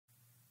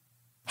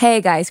Hey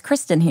guys,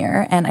 Kristen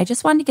here, and I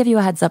just wanted to give you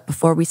a heads up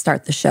before we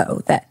start the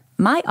show that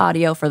my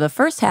audio for the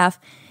first half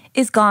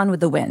is gone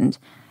with the wind.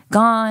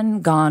 Gone,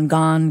 gone,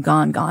 gone,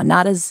 gone, gone.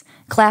 Not as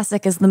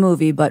classic as the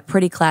movie, but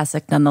pretty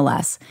classic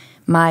nonetheless.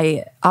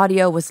 My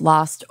audio was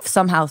lost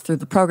somehow through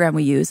the program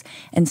we use,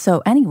 and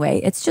so anyway,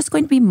 it's just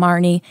going to be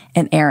Marnie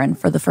and Aaron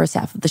for the first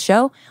half of the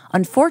show.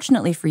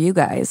 Unfortunately for you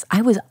guys,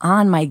 I was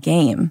on my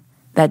game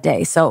that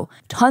day. So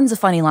tons of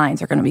funny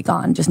lines are going to be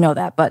gone. Just know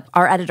that. But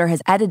our editor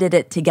has edited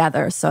it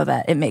together so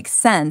that it makes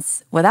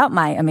sense without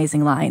my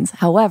amazing lines.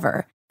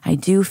 However, I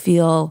do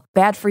feel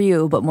bad for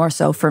you, but more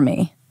so for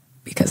me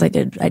because I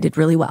did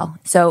really well.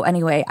 So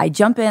anyway, I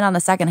jump in on the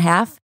second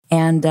half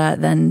and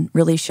then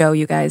really show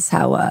you guys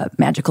how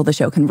magical the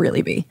show can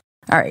really be.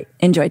 All right.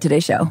 Enjoy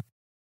today's show.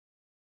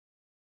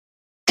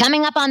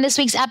 Coming up on this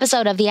week's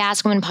episode of the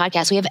Ask Women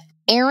podcast, we have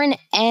Aaron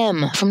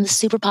M. from the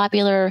super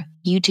popular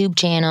YouTube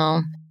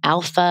channel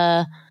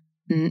Alpha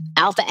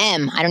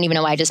M. I don't even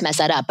know why I just messed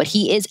that up, but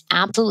he is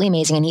absolutely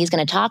amazing. And he's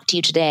going to talk to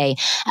you today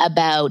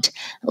about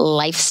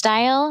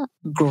lifestyle,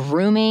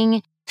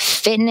 grooming,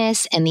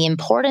 fitness, and the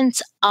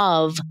importance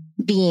of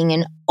being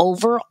an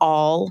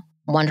overall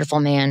wonderful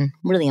man,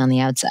 really on the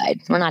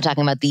outside. We're not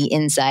talking about the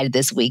inside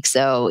this week,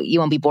 so you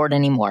won't be bored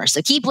anymore.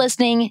 So keep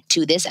listening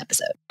to this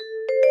episode.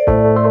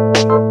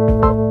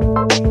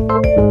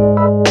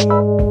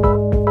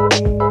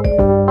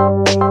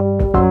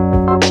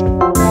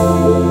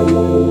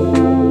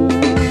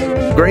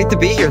 Great to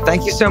be here.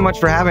 Thank you so much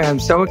for having me. I'm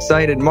so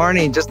excited.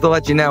 Marnie, just to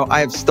let you know,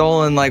 I have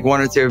stolen like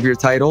one or two of your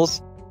titles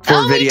for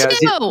videos.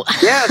 Me too.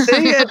 Yeah,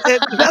 see,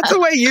 that's the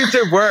way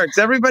YouTube works.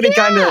 Everybody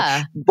kind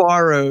of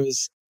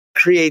borrows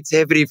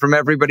creativity from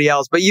everybody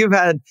else. But you've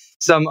had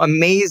some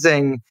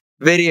amazing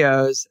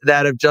videos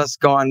that have just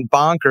gone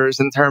bonkers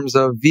in terms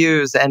of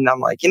views. And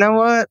I'm like, you know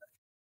what?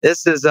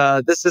 This is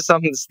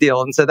something to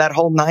steal. And so that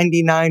whole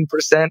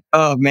 99%,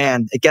 oh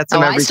man, it gets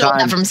them every time. I stole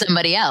that from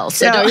somebody else.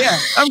 So yeah,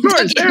 of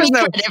course. There's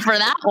no credit for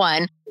that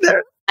one.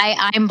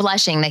 I'm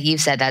blushing that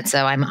you've said that.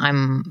 So I'm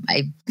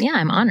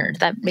honored.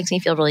 That makes me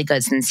feel really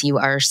good since you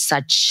are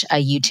such a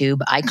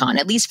YouTube icon.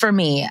 At least for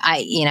me,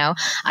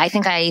 I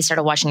think I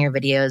started watching your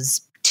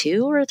videos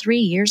 2 or 3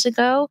 years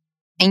ago,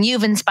 and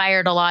you've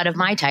inspired a lot of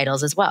my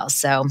titles as well.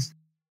 So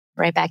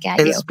right back at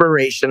you.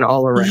 Inspiration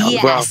all around.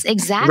 Yes, well,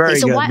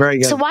 exactly. Very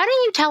good. So why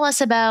don't you tell us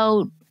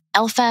about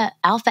Alpha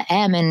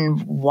M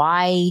and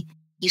why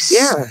you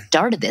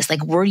started this?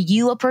 Like, were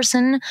you a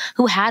person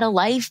who had a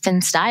life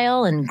and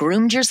style and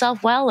groomed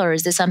yourself well, or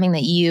is this something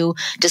that you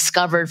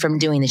discovered from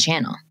doing the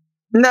channel?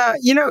 No,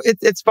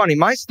 it's funny.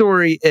 My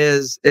story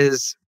is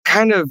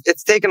kind of,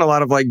 it's taken a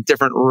lot of like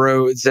different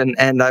roads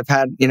and I've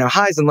had,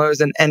 highs and lows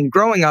and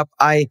growing up,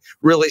 I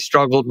really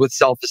struggled with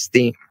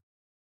self-esteem.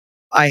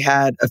 I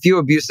had a few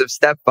abusive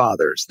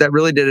stepfathers that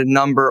really did a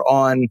number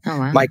on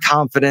my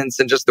confidence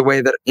and just the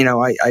way that,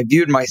 I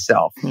viewed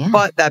myself. Yeah.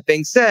 But that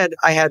being said,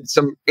 I had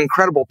some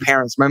incredible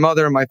parents, my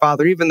mother and my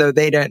father, even though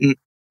they didn't,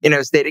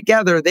 stay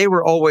together, they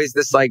were always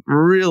this like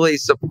really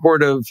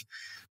supportive,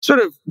 sort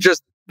of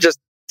just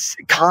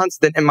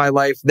constant in my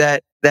life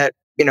that,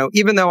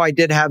 even though I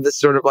did have this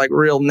sort of like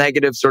real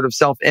negative sort of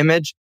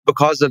self-image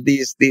because of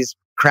these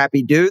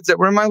crappy dudes that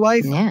were in my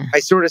life, I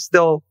sort of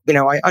still,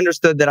 I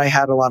understood that I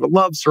had a lot of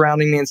love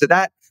surrounding me. And so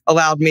that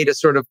allowed me to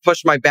sort of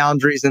push my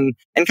boundaries and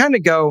kind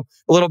of go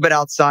a little bit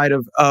outside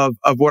of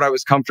what I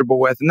was comfortable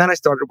with. And then I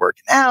started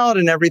working out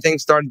and everything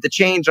started to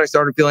change. I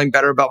started feeling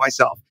better about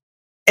myself.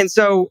 And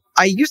so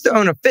I used to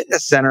own a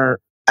fitness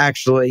center,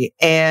 actually.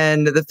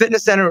 And the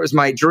fitness center was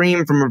my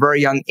dream from a very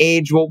young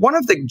age. Well, one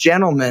of the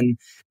gentlemen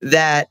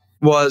that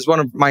was one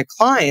of my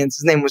clients,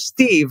 his name was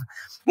Steve.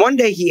 One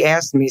day he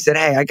asked me, he said,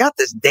 "Hey, I got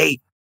this date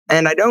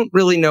and I don't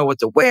really know what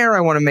to wear.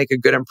 I want to make a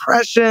good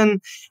impression."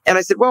 And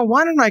I said, "Well,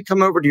 why don't I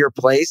come over to your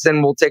place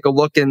and we'll take a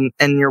look in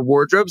your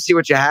wardrobe, see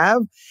what you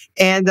have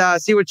and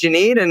see what you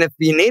need. And if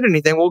you need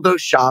anything, we'll go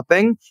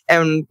shopping.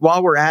 And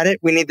while we're at it,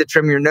 we need to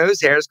trim your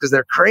nose hairs because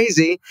they're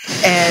crazy.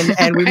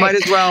 And we might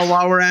as well,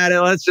 while we're at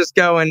it, let's just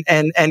go and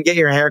get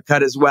your hair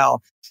cut as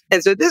well."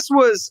 And so this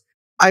was,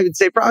 I would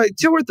say, probably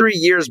 2 or 3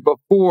 years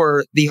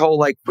before the whole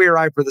like Queer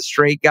Eye for the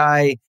Straight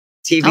Guy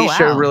TV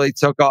show really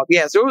took off.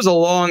 Yeah, so it was a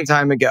long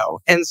time ago.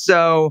 And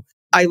so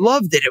I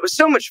loved it. It was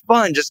so much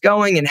fun just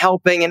going and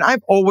helping. And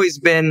I've always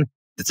been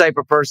the type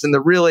of person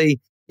that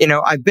really,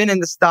 I've been in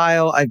the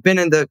style, I've been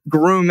in the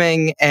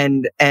grooming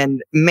and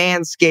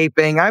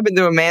manscaping. I've been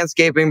doing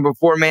manscaping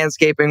before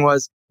manscaping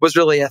was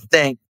really a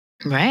thing.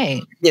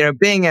 Right.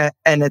 Being an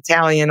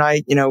Italian,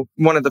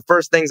 one of the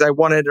first things I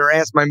wanted or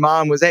asked my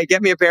mom was, "Hey,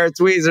 get me a pair of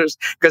tweezers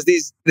because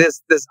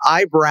this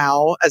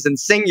eyebrow, as in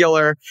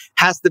singular,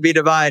 has to be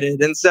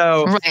divided." And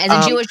so, right.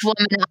 As a Jewish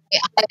woman,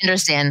 I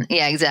understand.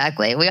 Yeah,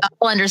 exactly. We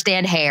all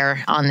understand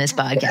hair on this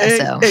podcast.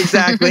 So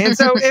exactly. And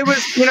so it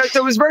was,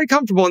 so it was very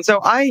comfortable. And so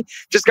I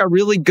just got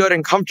really good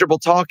and comfortable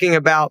talking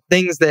about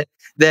things that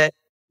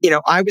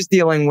I was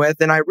dealing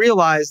with. And I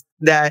realized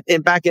that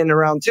back in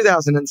around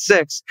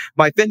 2006,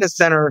 my fitness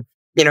center,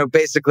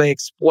 basically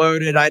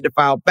exploded. I had to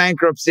file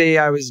bankruptcy.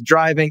 I was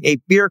driving a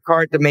beer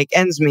cart to make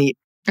ends meet.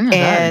 Oh my God.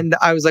 And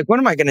I was like, what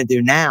am I going to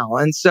do now?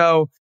 And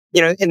so,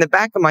 in the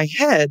back of my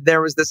head,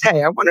 there was this,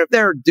 hey, I wonder if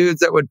there are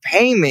dudes that would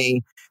pay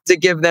me to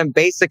give them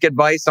basic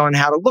advice on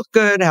how to look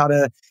good, how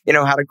to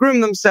groom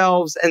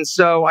themselves. And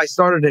so I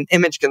started an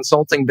image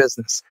consulting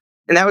business.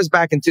 And that was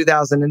back in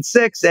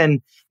 2006.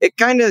 And it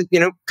kind of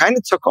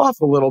took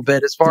off a little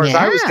bit as far as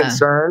I was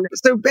concerned.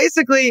 So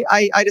basically,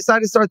 I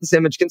decided to start this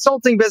image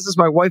consulting business.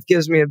 My wife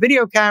gives me a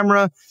video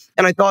camera.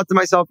 And I thought to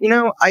myself,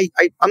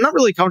 I'm not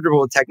really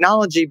comfortable with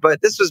technology,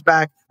 but this was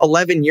back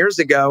 11 years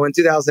ago in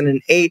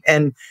 2008.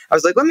 And I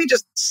was like, let me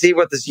just see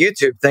what this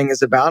YouTube thing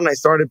is about. And I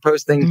started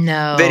posting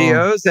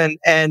videos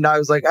and I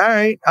was like, all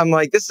right, I'm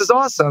like, this is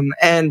awesome.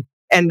 And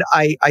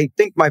I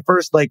think my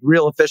first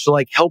real official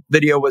help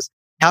video was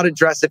how to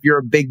dress if you're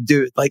a big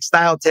dude,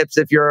 style tips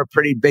if you're a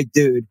pretty big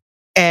dude.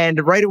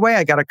 And right away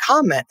I got a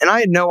comment and I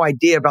had no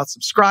idea about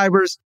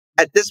subscribers.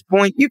 At this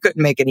point, you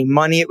couldn't make any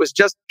money. It was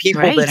just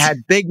people that had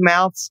big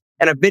mouths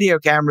and a video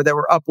camera that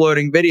were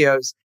uploading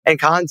videos and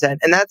content.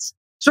 And that's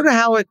sort of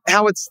how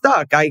it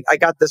stuck. I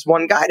got this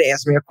one guy to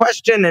ask me a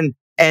question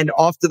and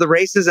off to the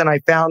races. And I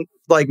found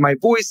my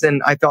voice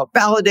and I felt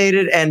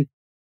validated. And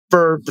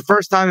for the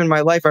first time in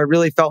my life, I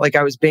really felt like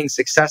I was being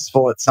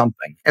successful at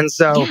something. And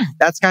so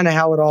that's kind of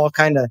how it all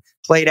kind of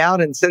played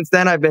out. And since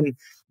then, I've been,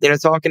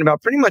 talking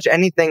about pretty much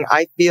anything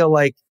I feel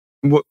like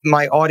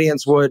my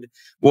audience would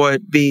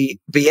be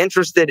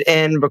interested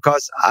in,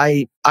 because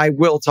I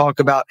will talk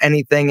about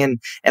anything and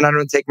I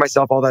don't take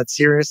myself all that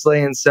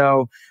seriously. And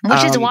so,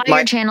 which is why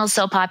your channel is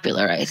so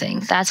popular. I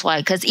think that's why,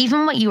 because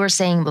even what you were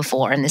saying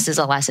before, and this is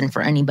a lesson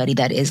for anybody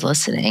that is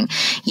listening,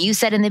 you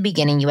said in the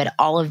beginning, you had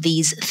all of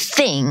these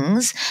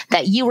things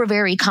that you were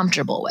very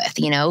comfortable with,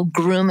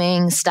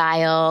 grooming,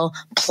 style,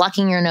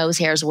 plucking your nose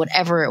hairs,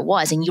 whatever it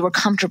was. And you were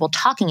comfortable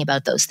talking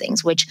about those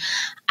things, which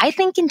I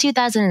think in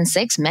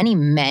 2006, many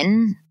men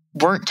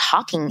weren't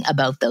talking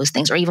about those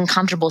things or even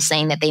comfortable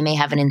saying that they may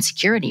have an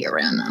insecurity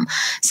around them.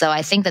 So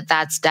I think that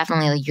that's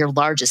definitely your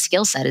largest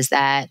skill set, is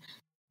that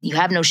you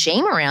have no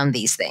shame around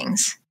these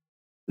things.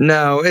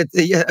 No,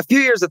 a few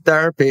years of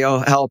therapy will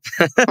help.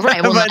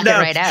 Right, we'll knock it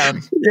right out.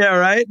 Yeah,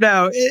 right.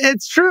 No,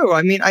 it's true.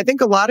 I mean, I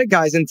think a lot of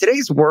guys in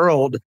today's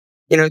world,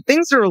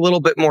 things are a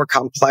little bit more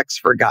complex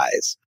for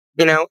guys.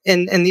 In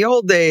the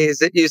old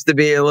days, it used to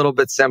be a little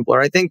bit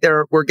simpler. I think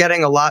we're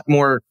getting a lot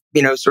more,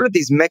 sort of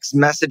these mixed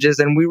messages,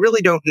 and we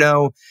really don't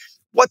know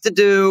what to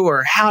do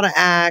or how to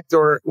act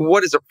or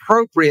what is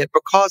appropriate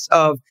because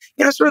of,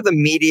 sort of the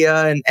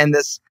media and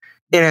this,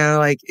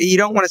 you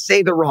don't want to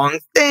say the wrong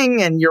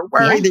thing and you're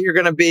worried that you're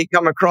going to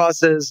come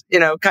across as,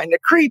 kind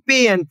of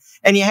creepy. And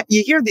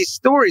you hear these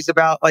stories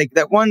about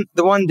the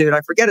one dude,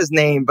 I forget his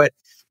name, but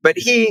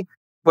he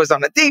was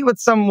on a date with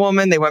some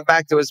woman. They went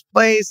back to his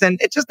place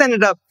and it just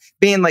ended up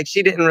being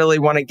she didn't really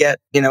want to get,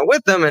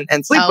 with him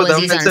and sleep with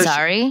him. And so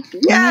sorry.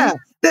 Yeah.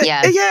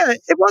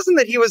 It wasn't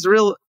that he was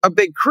a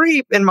big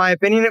creep, in my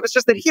opinion. It was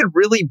just that he had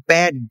really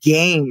bad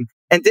game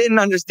and didn't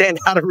understand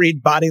how to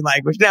read body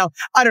language. Now,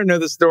 I don't know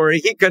the story.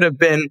 He could have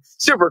been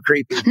super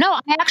creepy. No,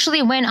 I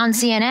actually went on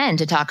CNN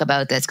to talk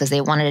about this because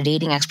they wanted a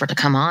dating expert to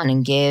come on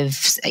and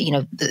give,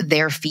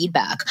 their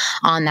feedback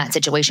on that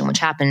situation, which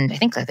happened, I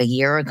think, a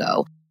year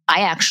ago.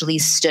 I actually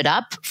stood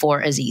up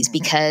for Aziz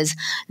because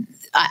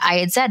I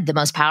had said the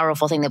most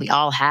powerful thing that we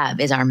all have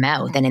is our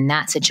mouth. And in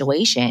that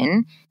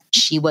situation,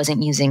 she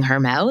wasn't using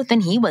her mouth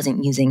and he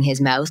wasn't using his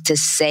mouth to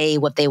say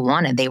what they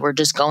wanted. They were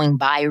just going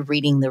by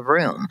reading the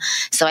room.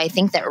 So I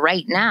think that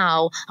right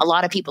now, a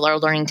lot of people are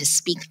learning to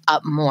speak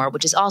up more,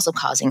 which is also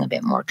causing a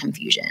bit more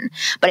confusion.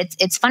 But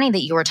it's funny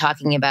that you were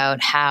talking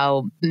about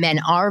how men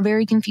are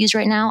very confused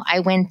right now.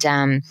 I went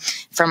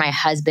for my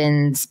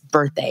husband's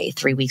birthday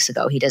 3 weeks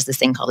ago. He does this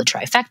thing called the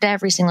trifecta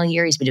every single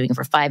year. He's been doing it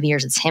for 5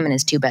 years. It's him and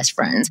his two best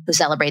friends who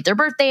celebrate their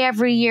birthday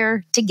every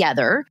year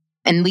together.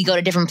 And we go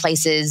to different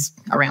places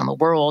around the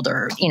world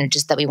or,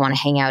 just that we want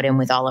to hang out in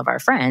with all of our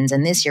friends.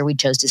 And this year we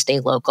chose to stay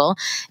local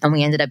and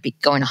we ended up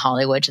going to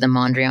Hollywood to the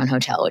Mondrian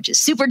Hotel, which is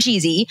super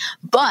cheesy,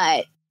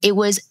 but it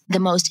was the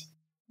most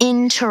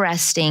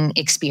interesting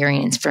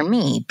experience for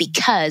me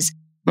because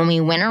when we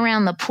went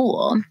around the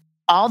pool,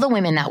 all the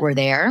women that were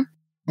there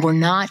were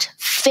not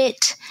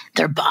fit.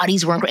 Their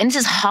bodies weren't great. And this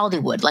is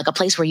Hollywood, a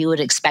place where you would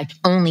expect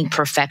only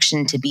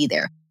perfection to be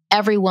there.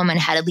 Every woman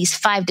had at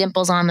least 5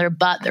 dimples on their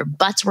butt. Their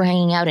butts were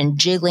hanging out and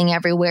jiggling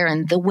everywhere.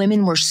 And the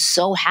women were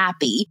so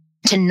happy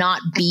to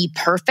not be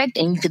perfect.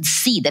 And you could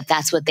see that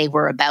that's what they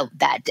were about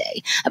that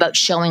day, about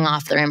showing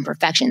off their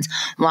imperfections.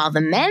 While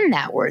the men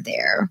that were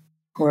there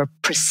were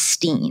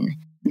pristine.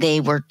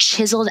 They were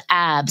chiseled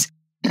abs,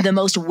 the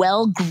most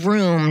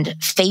well-groomed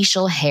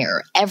facial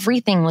hair.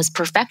 Everything was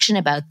perfection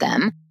about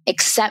them,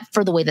 except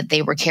for the way that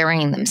they were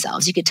carrying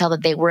themselves. You could tell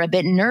that they were a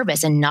bit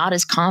nervous and not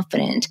as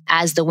confident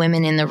as the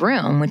women in the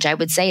room, which I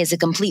would say is a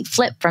complete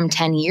flip from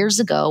 10 years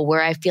ago,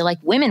 where I feel like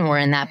women were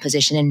in that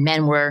position and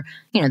men were,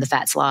 the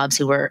fat slobs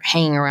who were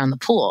hanging around the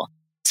pool.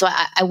 So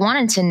I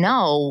wanted to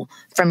know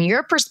from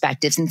your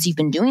perspective, since you've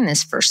been doing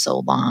this for so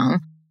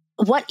long,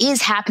 what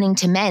is happening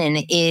to men,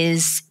 and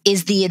is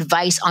the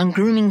advice on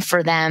grooming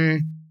for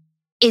them,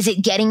 is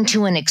it getting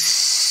to an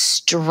extreme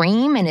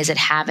extreme? And is it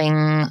having,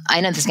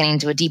 I know this is getting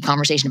into a deep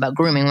conversation about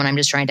grooming when I'm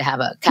just trying to have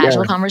a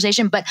casual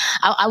conversation, but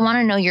I want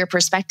to know your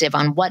perspective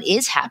on what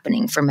is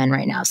happening for men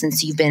right now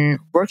since you've been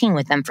working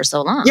with them for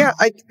so long. Yeah,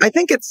 I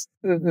think it's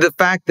the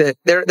fact that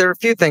there are a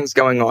few things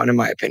going on, in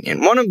my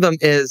opinion. One of them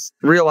is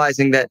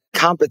realizing that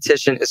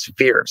competition is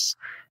fierce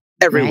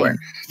everywhere,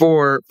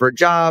 for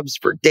jobs,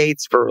 for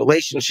dates, for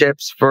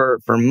relationships, for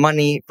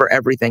money, for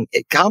everything.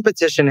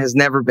 Competition has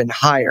never been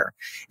higher,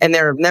 and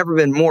there have never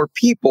been more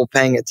people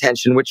paying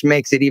attention, which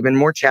makes it even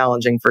more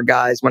challenging for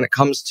guys when it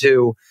comes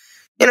to,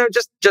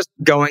 just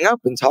going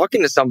up and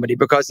talking to somebody.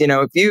 Because,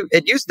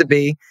 it used to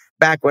be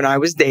back when I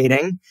was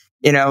dating,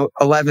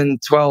 11,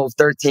 12,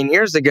 13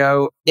 years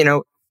ago,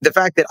 the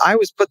fact that I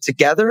was put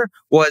together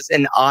was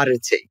an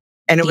oddity.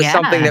 And it was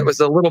something that was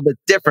a little bit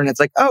different. It's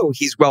like, oh,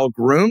 he's well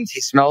groomed. He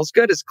smells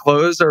good. His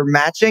clothes are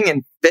matching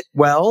and fit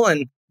well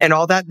and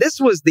all that. This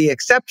was the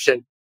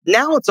exception.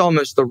 Now it's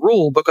almost the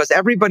rule because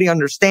everybody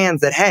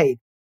understands that, hey,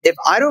 if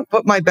I don't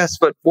put my best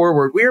foot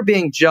forward, we are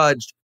being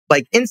judged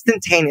like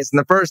instantaneous in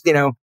the first,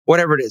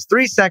 whatever it is,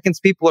 3 seconds.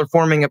 People are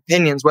forming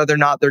opinions whether or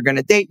not they're going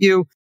to date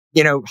you,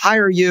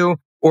 hire you,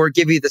 or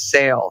give you the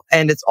sale.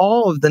 And it's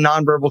all of the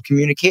nonverbal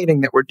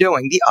communicating that we're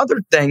doing. The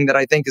other thing that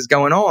I think is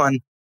going on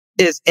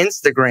is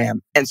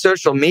Instagram and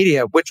social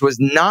media, which was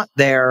not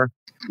there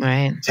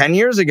 10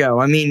 years ago.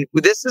 I mean,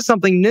 this is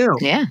something new.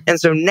 Yeah. And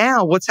so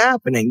now what's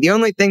happening? The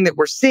only thing that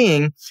we're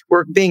seeing,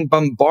 we're being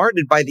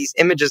bombarded by these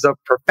images of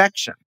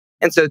perfection.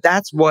 And so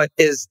that's what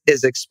is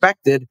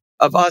expected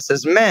of us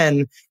as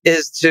men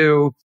is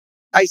to,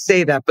 I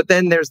say that, but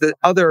then there's the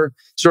other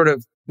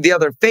the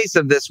other face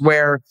of this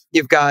where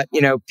you've got,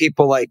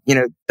 people like,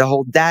 the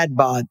whole dad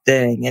bod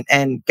thing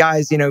and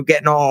guys,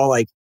 getting all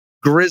like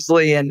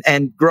grizzly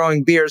and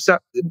growing beards.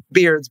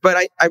 But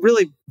I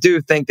really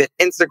do think that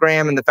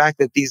Instagram and the fact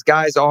that these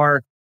guys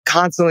are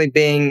constantly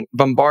being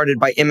bombarded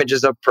by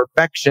images of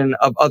perfection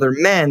of other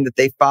men that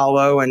they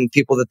follow and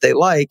people that they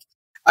like,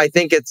 I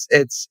think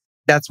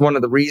that's one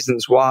of the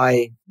reasons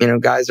why,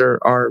 guys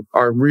are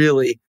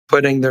really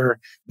putting their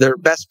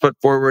best foot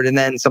forward and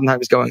then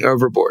sometimes going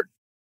overboard.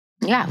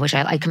 Yeah, which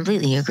I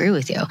completely agree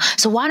with you.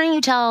 So why don't you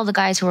tell the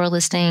guys who are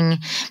listening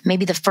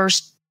maybe the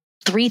first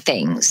 3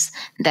 things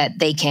that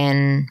they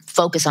can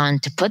focus on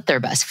to put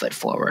their best foot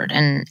forward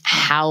and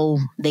how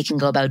they can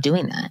go about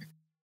doing that?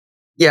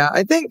 Yeah,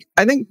 I think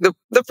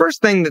the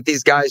first thing that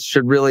these guys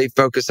should really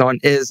focus on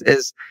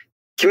is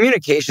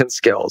communication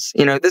skills.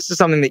 This is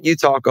something that you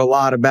talk a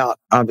lot about,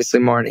 obviously,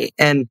 Marnie,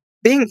 and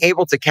being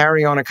able to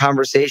carry on a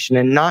conversation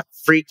and not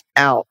freak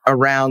out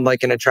around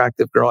like an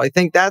attractive girl. I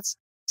think that's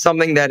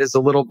something that is a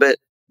little bit,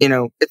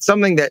 it's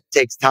something that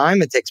takes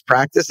time, it takes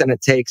practice, and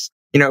it takes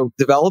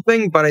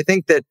developing. But I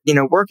think that,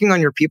 working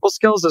on your people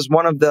skills is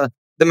one of the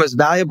most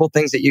valuable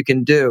things that you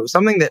can do.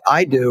 Something that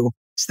I do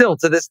still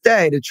to this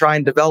day to try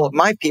and develop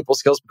my people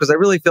skills, because I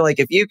really feel like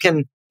if you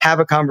can have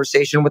a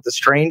conversation with a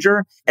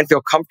stranger and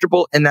feel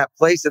comfortable in that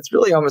place, it's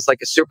really almost like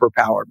a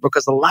superpower,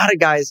 because a lot of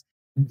guys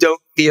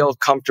don't feel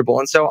comfortable.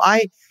 And so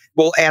I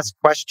will ask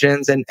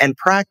questions and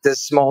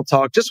practice small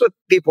talk just with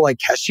people like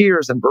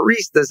cashiers and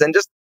baristas and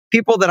just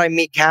people that I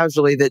meet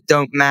casually that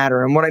don't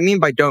matter. And what I mean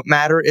by don't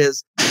matter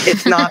is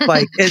it's not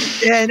like,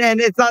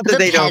 and it's not that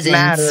they don't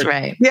matter.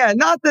 Right. Yeah,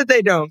 not that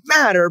they don't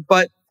matter,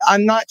 but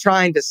I'm not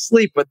trying to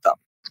sleep with them.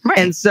 Right.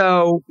 And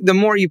so the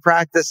more you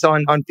practice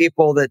on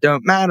people that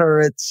don't matter,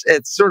 it's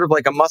sort of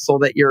like a muscle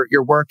that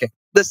you're working.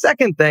 The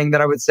second thing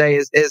that I would say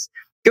is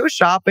go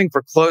shopping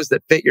for clothes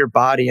that fit your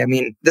body. I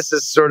mean, this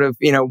is sort of,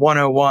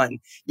 101.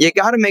 You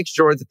got to make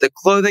sure that the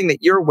clothing that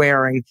you're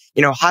wearing,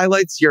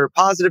 highlights your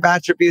positive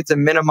attributes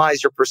and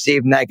minimize your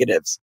perceived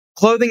negatives.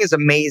 Clothing is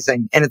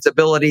amazing in its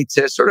ability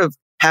to sort of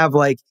have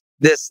like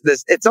this,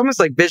 it's almost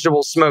like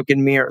visual smoke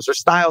and mirrors or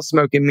style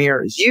smoke and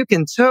mirrors. You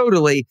can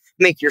totally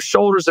make your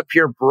shoulders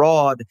appear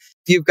broad. If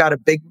you've got a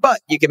big butt,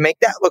 you can make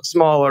that look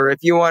smaller. If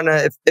you want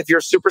to, if you're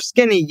super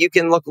skinny, you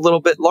can look a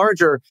little bit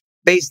larger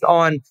based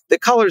on the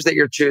colors that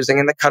you're choosing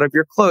and the cut of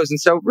your clothes. And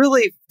so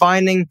really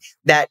finding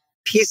that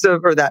piece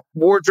of, or that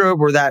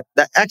wardrobe, or that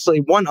actually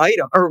one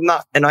item, or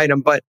not an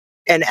item, but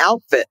an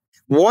outfit,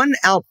 one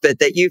outfit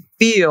that you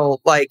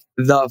feel like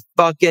the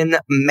fucking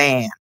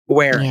man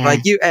wearing. Yeah.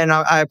 Like you, and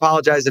I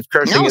apologize if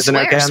cursing isn't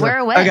okay. Swear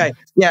away. Okay.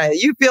 Yeah.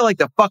 You feel like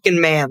the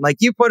fucking man. Like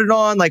you put it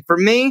on. Like for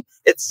me,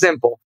 it's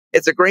simple.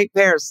 It's a great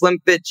pair of slim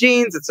fit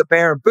jeans. It's a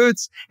pair of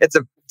boots. It's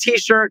a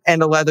t-shirt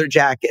and a leather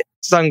jacket,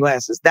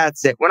 sunglasses.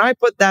 That's it. When I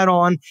put that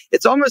on,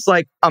 it's almost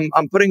like I'm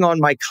putting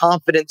on my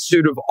confident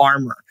suit of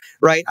armor,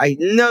 right? I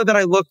know that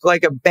I look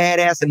like a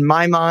badass in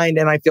my mind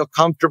and I feel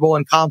comfortable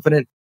and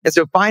confident. And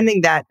so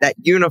finding that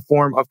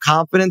uniform of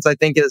confidence, I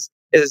think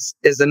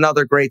is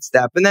another great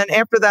step. And then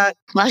after that,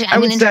 well, actually, I'm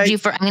going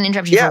to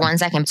interrupt you for 1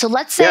 second. So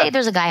let's say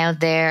there's a guy out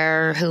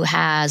there who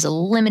has a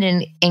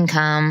limited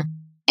income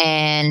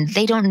and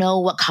they don't know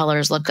what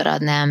colors look good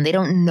on them. They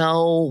don't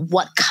know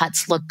what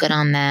cuts look good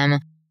on them.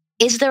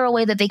 Is there a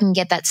way that they can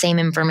get that same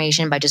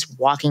information by just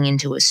walking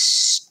into a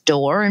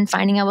store and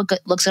finding out what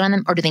looks good on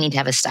them? Or do they need to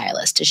have a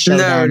stylist to show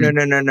them?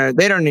 No.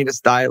 They don't need a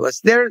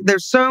stylist.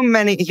 There's so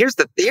many. Here's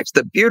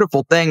the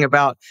beautiful thing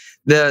about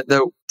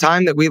the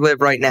time that we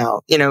live right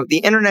now. You know, the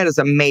internet is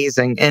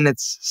amazing, and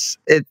it's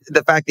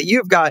the fact that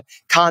you've got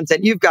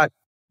content, you've got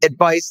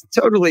advice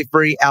totally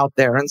free out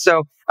there. And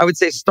so I would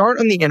say start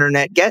on the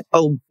internet, get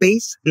a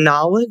base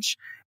knowledge.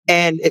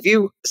 And if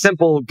you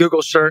simple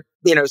Google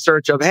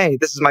search of, hey,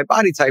 this is my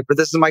body type, or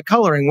this is my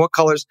coloring, what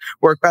colors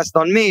work best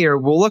on me or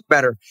will look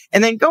better?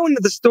 And then go into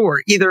the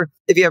store. Either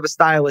if you have a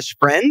stylish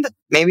friend,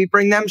 maybe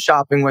bring them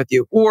shopping with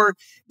you, or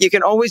you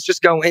can always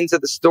just go into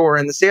the store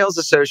and the sales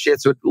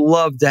associates would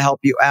love to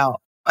help you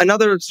out.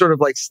 Another sort of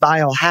like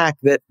style hack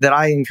that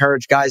I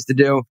encourage guys to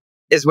do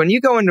is when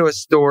you go into a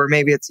store,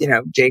 maybe it's,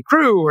 J.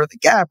 Crew or The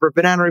Gap or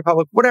Banana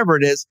Republic, whatever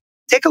it is,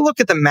 take a look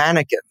at the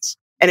mannequins.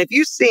 And if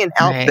you see an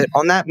outfit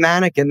on that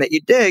mannequin that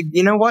you dig,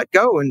 you know what?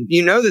 Go and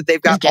you know that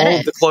they've got all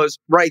of the clothes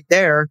right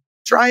there.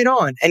 Try it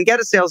on and get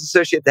a sales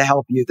associate to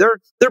help you.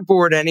 They're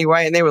bored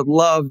anyway, and they would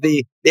love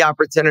the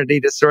opportunity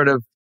to sort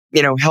of,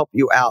 help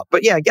you out.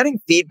 But yeah, getting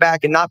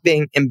feedback and not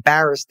being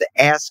embarrassed to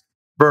ask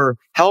for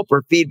help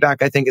or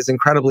feedback, I think is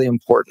incredibly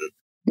important.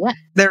 Yeah.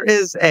 There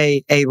is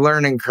a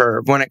learning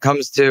curve when it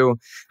comes to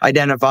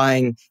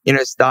identifying,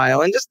 style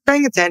and just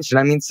paying attention.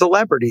 I mean,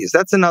 celebrities,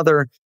 that's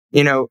another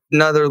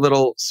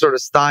little sort of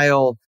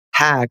style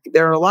hack.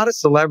 There are a lot of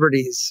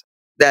celebrities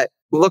that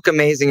look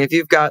amazing. If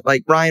you've got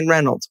like Ryan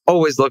Reynolds,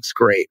 always looks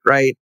great,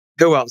 right?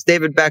 Who else?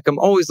 David Beckham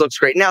always looks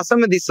great. Now,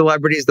 some of these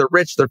celebrities, they're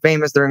rich, they're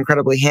famous, they're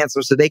incredibly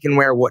handsome, so they can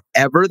wear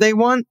whatever they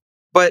want.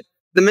 But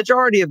the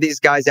majority of these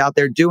guys out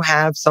there do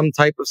have some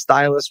type of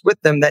stylist with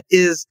them that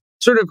is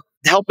sort of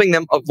helping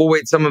them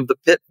avoid some of the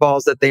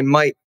pitfalls that they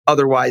might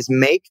otherwise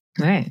make.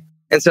 Right.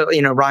 And so,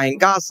 Ryan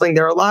Gosling,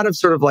 there are a lot of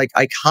sort of like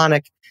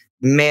iconic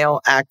male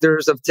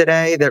actors of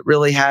today that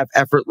really have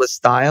effortless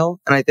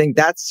style. And I think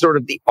that's sort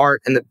of the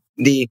art and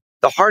the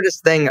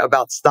hardest thing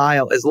about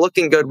style is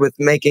looking good with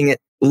making it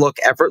look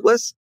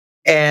effortless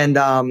and,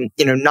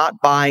 not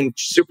buying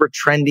super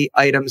trendy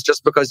items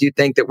just because you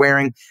think that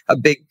wearing a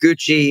big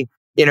Gucci,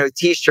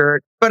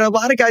 t-shirt. But a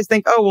lot of guys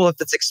think, oh, well, if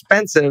it's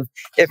expensive,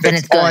 if then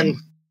it's good.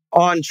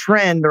 on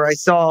trend, or I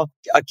saw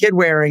a kid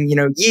wearing,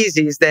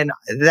 Yeezys, then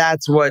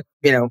that's what,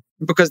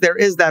 because there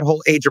is that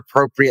whole age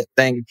appropriate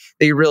thing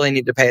that you really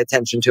need to pay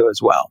attention to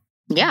as well.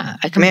 Yeah.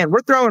 Man, we're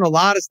throwing a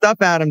lot of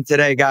stuff at him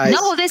today, guys.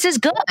 No, this is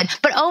good.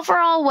 But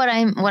overall, what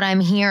I'm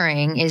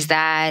hearing is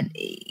that,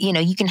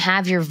 you can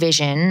have your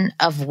vision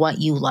of what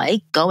you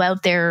like, go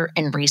out there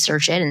and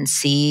research it and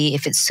see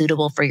if it's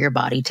suitable for your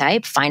body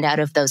type, find out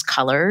if those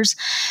colors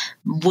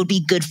would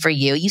be good for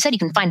you. You said you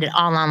can find it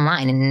all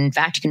online. And in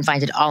fact, you can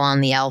find it all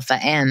on the Alpha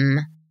M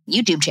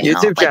YouTube channel.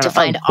 To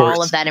find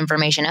all of that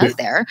information out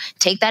there,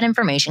 take that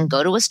information,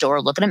 go to a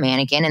store, look at a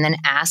mannequin, and then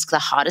ask the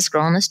hottest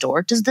girl in the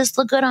store, does this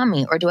look good on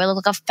me? Or do I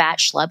look like a fat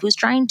schlub who's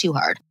trying too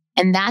hard?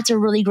 And that's a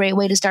really great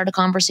way to start a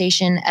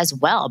conversation as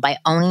well, by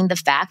owning the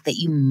fact that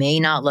you may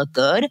not look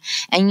good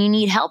and you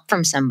need help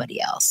from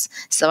somebody else.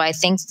 So I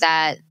think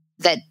that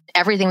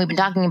everything we've been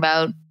talking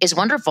about is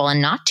wonderful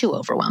and not too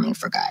overwhelming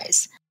for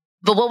guys.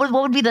 But what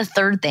would be the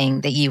third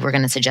thing that you were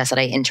going to suggest that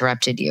I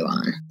interrupted you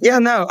on? Yeah,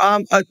 no,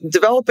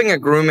 developing a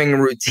grooming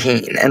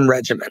routine and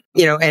regimen,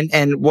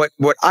 and what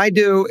I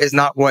do is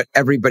not what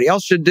everybody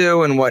else should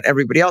do. And what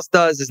everybody else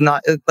does is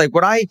not like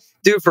what I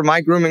do for my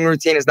grooming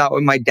routine is not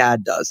what my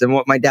dad does. And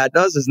what my dad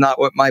does is not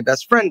what my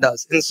best friend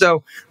does. And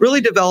so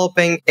really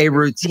developing a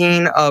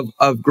routine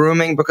of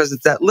grooming, because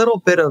it's that little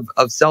bit of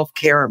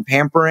self-care and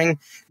pampering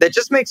that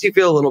just makes you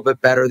feel a little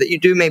bit better, that you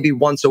do maybe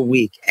once a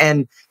week.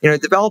 And,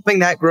 developing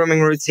that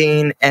grooming routine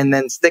and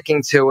then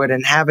sticking to it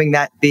and having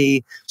that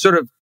be sort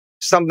of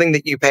something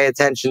that you pay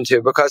attention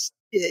to, because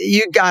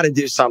you got to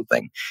do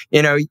something,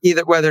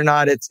 either whether or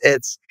not it's,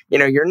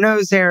 your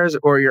nose hairs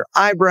or your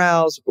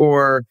eyebrows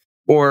or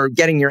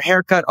getting your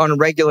hair cut on a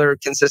regular,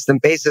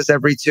 consistent basis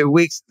every 2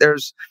 weeks. There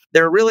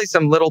are really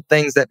some little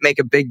things that make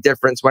a big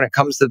difference when it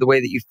comes to the way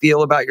that you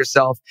feel about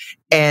yourself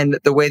and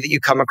the way that you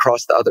come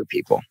across to other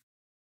people.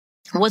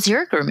 What's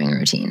your grooming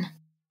routine?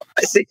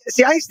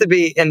 See, I used to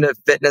be into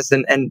fitness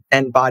and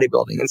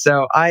bodybuilding. And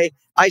so I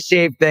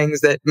shave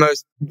things that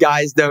most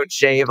guys don't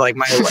shave, like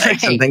my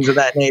legs and things of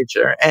that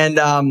nature. And,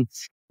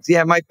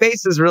 my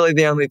face is really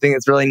the only thing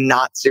that's really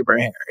not super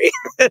hairy.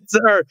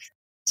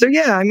 So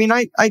yeah, I mean,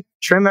 I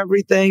trim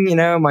everything,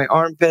 my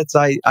armpits,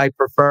 I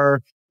prefer,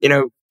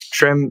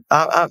 trim.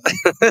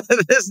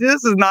 This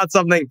is not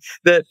something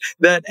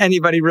that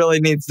anybody really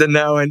needs to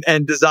know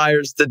and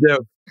desires to do.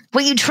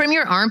 Wait, you trim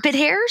your armpit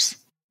hairs?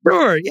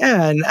 Sure,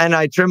 yeah, and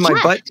I trim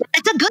my butt.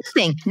 It's a good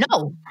thing.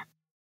 No,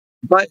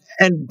 butt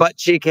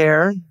cheek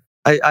hair.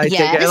 I take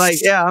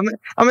it,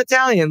 I'm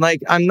Italian.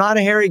 Like, I'm not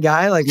a hairy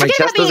guy. Like, my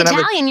chest doesn't have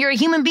Italian. You're a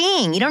human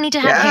being. You don't need to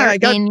have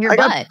hair in your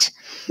butt.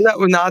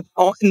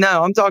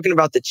 No, I'm talking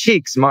about the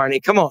cheeks,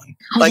 Marnie. Come on,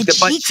 like the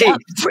butt cheek.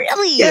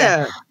 Really?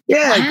 Yeah.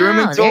 Wow,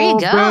 grooming tool.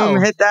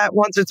 Boom, hit that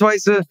once or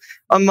twice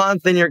a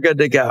month, and you're good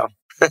to go.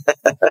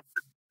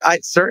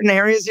 Certain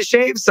areas you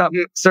shave,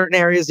 certain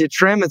areas you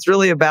trim. It's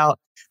really about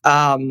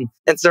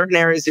In certain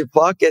areas you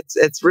pluck,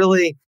 it's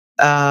really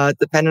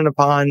dependent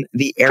upon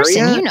the area.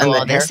 Kristen, you know and the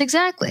all this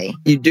exactly.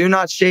 You do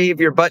not shave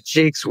your butt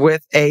cheeks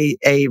with a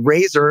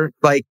razor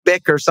like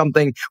Bic or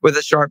something with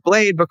a sharp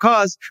blade,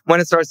 because when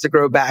it starts to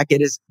grow back,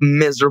 it is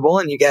miserable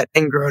and you get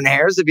ingrown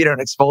hairs if you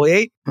don't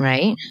exfoliate.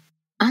 Right.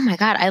 Oh my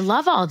God. I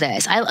love all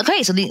this.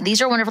 Okay. So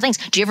these are wonderful things.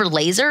 Do you ever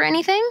laser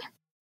anything?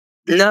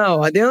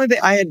 No, the only thing,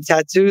 I had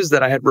tattoos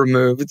that I had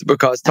removed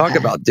because talk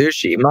about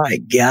douchey. My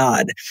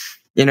God.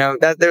 You know,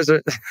 that there's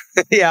a,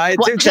 yeah, I had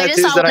two tattoos. I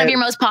just saw one of your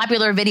most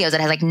popular videos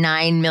that has like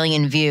 9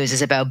 million views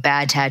is about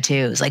bad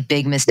tattoos, like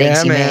big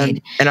mistakes you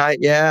made. And I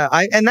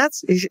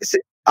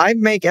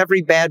make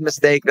every bad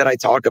mistake that I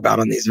talk about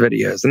on these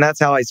videos. And that's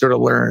how I sort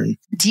of learn.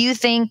 Do you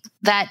think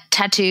that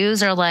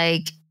tattoos are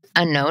like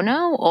a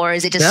no-no, or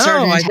is it just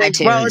certain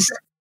tattoos? Well,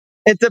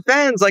 it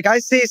depends. Like I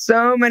see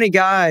so many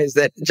guys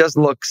that just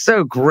look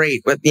so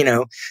great with, you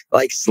know,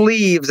 like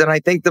sleeves. And I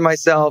think to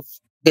myself,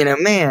 you know,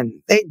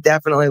 man, they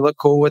definitely look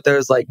cool with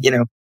those, like, you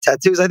know,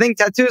 tattoos. I think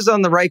tattoos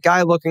on the right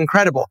guy look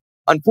incredible.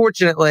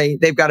 Unfortunately,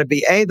 they've got to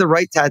be A, the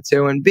right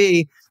tattoo, and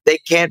B, it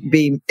can't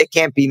be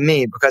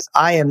me, because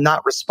I am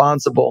not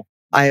responsible.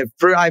 I've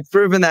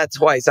proven that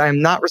twice. I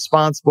am not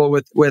responsible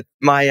with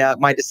my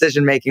my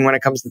decision making when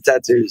it comes to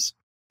tattoos.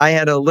 I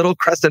had a little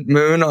crescent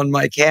moon on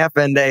my calf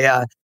and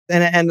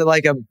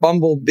like a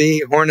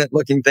bumblebee hornet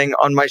looking thing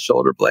on my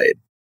shoulder blade.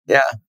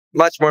 Yeah.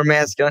 Much more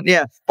masculine.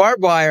 Yeah.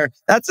 Barbed wire.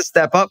 That's a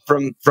step up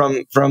from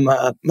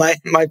my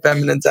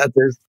feminine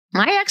tattoos.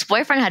 My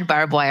ex-boyfriend had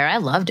barbed wire. I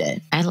loved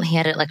it. He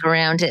had it like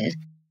around it.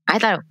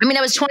 I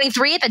was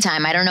 23 at the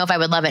time. I don't know if I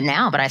would love it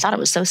now, but I thought it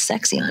was so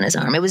sexy on his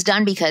arm. It was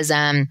done because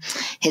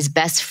his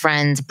best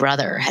friend's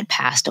brother had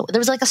passed away. There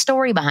was like a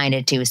story behind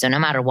it too. So no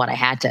matter what, I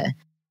had to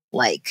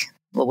like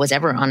what was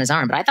ever on his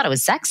arm, but I thought it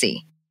was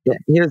sexy. Yeah,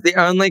 he was the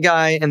only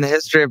guy in the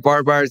history of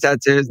barbed wire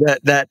tattoos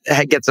that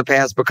gets a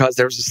pass because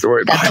there was a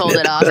story behind it. That pulled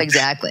it off,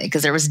 exactly,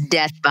 because there was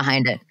death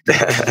behind it.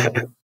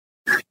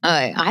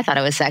 I thought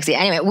it was sexy.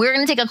 Anyway, we're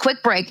going to take a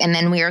quick break, and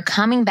then we are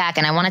coming back,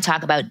 and I want to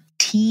talk about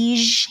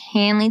Tiege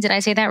Hanley. Did I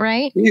say that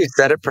right? You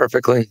said it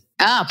perfectly.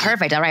 Oh,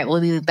 perfect. All right,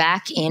 we'll be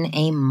back in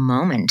a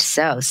moment,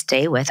 so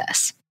stay with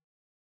us.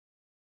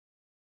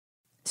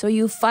 So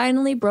you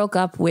finally broke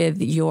up with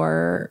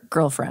your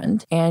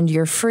girlfriend and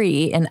you're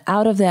free and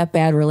out of that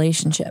bad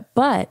relationship,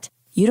 but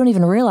you don't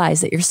even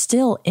realize that you're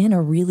still in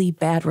a really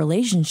bad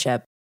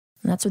relationship,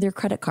 and that's with your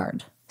credit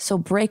card. So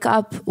break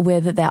up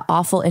with that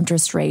awful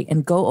interest rate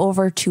and go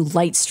over to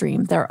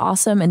Lightstream. They're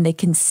awesome and they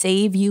can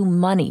save you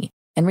money.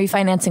 And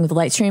refinancing with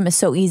Lightstream is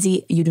so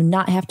easy. You do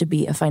not have to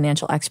be a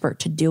financial expert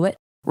to do it.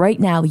 Right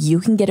now,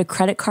 you can get a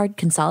credit card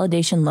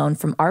consolidation loan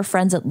from our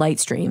friends at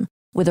Lightstream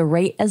with a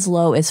rate as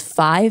low as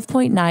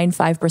 5.95%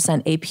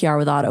 APR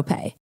with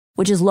autopay,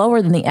 which is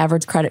lower than the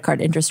average credit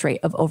card interest rate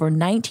of over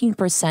 19%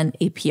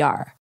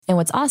 APR. And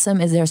what's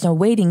awesome is there's no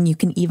waiting. You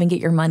can even get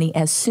your money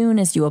as soon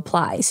as you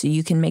apply, so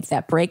you can make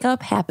that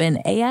breakup happen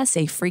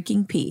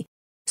ASAP.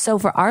 So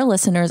for our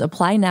listeners,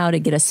 apply now to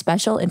get a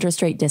special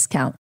interest rate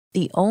discount.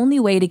 The only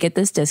way to get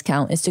this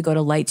discount is to go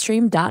to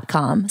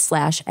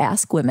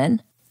lightstream.com/askwomen.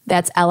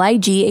 That's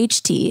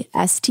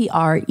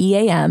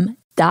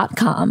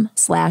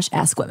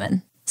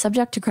lightstream.com/askwomen.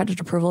 Subject to credit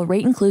approval.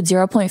 Rate includes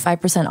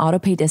 0.5%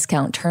 autopay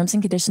discount. Terms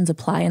and conditions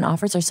apply, and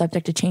offers are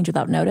subject to change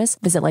without notice.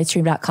 Visit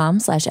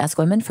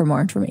lightstream.com/askwomen for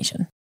more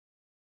information.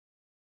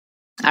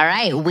 All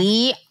right,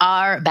 we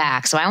are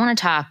back. So I want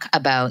to talk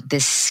about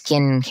this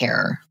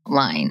skincare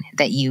line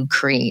that you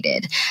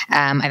created.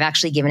 I've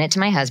actually given it to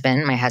my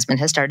husband. My husband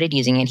has started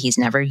using it. He's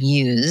never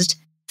used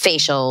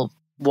facial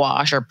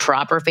wash or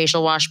proper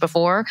facial wash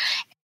before.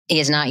 He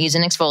has not used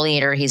an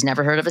exfoliator. He's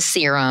never heard of a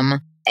serum.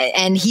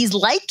 And he's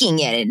liking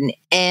it.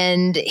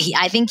 And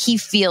I think he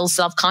feels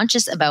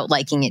self-conscious about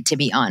liking it, to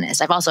be honest.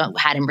 I've also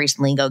had him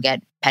recently go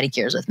get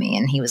pedicures with me,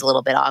 and he was a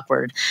little bit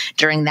awkward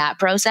during that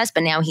process,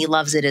 but now he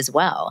loves it as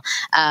well.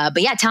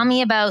 But yeah, tell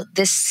me about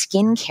this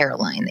skincare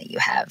line that you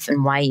have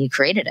and why you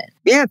created it.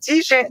 Yeah,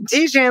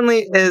 Tiege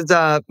Hanley is,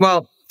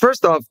 well,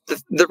 first off,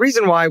 the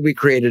reason why we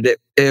created it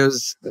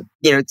is,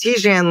 you know,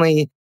 Tiege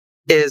Hanley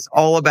is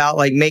all about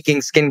like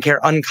making skincare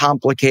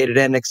uncomplicated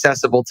and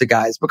accessible to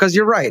guys, because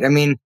you're right. I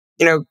mean,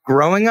 you know,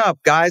 growing up,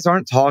 guys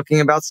aren't talking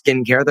about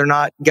skincare. They're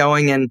not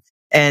going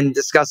and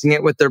discussing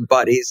it with their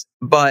buddies.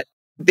 But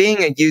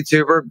being a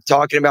YouTuber,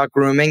 talking about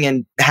grooming,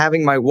 and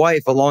having my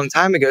wife a long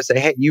time ago say,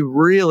 hey, you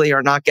really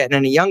are not getting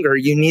any younger.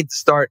 You need to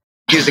start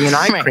using an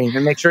eye cream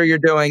and make sure you're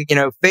doing, you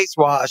know, face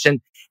wash.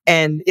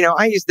 And, you know,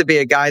 I used to be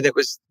a guy that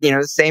was, you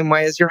know, the same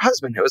way as your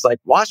husband. It was like,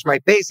 wash my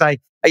face. I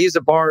use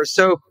a bar of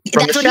soap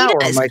from the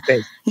shower on my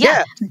face.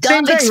 Yeah.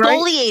 Same thing,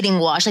 exfoliating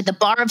wash, like the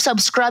bar of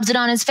soap scrubs it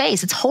on his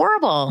face. It's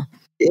horrible.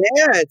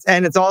 Yeah,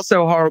 it's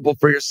also horrible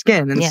for your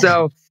skin. And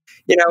so,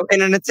 you know,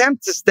 in an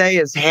attempt to stay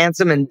as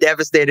handsome and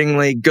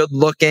devastatingly good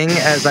looking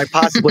as I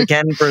possibly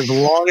can for as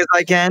long as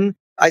I can,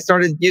 I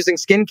started using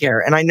skincare,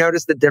 and I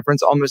noticed the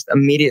difference almost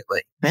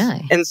immediately.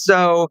 Really? And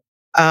so,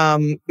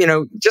 you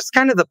know, just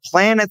kind of the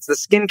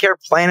skincare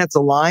planets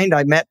aligned.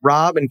 I met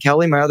Rob and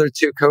Kelly, my other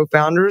two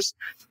co-founders,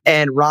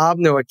 and Rob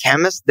knew a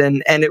chemist,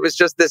 and it was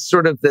just this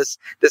sort of this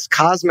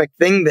cosmic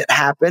thing that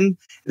happened,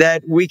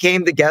 that we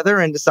came together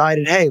and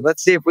decided, hey,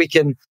 let's see if we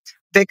can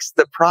fix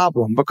the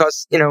problem.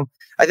 Because,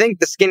 I think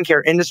the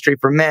skincare industry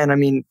for men, I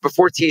mean,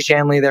 before T.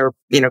 Shanley, there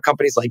were,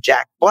 companies like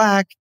Jack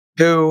Black,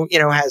 who,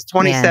 has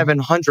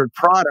 2,700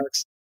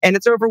 products, and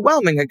it's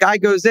overwhelming. A guy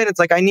goes in, it's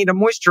like, I need a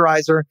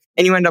moisturizer,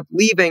 and you end up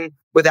leaving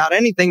without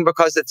anything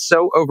because it's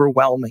so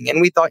overwhelming.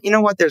 And we thought, you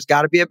know what, there's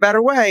got to be a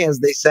better way, as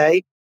they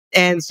say.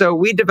 And so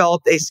we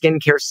developed a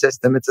skincare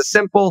system. It's a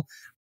simple,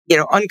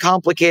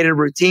 uncomplicated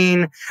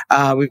routine.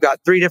 We've got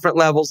 3 different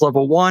levels.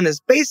 Level 1 is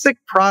basic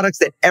products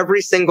that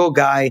every single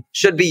guy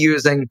should be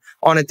using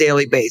on a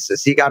daily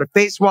basis. You got a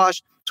face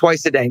wash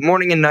twice a day,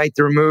 morning and night,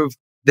 to remove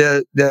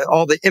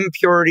all the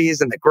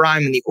impurities and the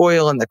grime and the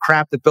oil and the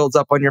crap that builds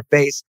up on your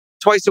face.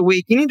 Twice a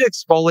week, you need to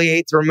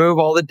exfoliate to remove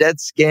all the dead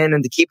skin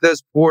and to keep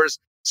those pores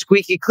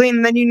squeaky clean.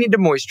 And then you need to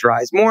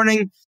moisturize.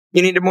 Morning,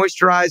 you need to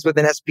moisturize with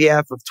an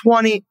SPF of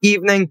 20.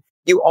 Evening,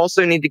 you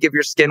also need to give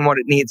your skin what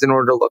it needs in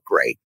order to look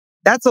great.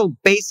 That's a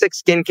basic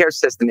skincare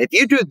system. If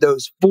you do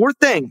those 4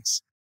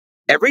 things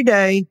every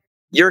day,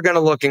 you're going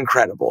to look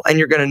incredible and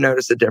you're going to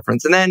notice a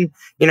difference. And then,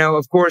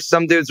 of course,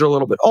 some dudes are a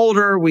little bit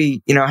older.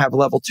 We, have a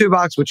level 2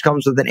 box, which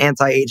comes with an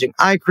anti-aging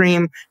eye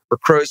cream for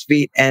crow's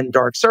feet and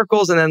dark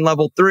circles. And then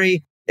level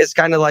 3 is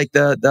kind of like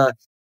the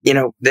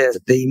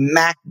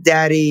Mac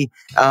Daddy,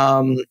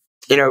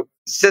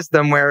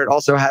 system, where it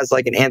also has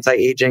like an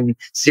anti-aging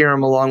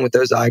serum along with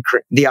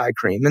the eye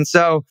cream. And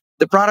so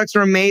the products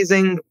are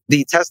amazing.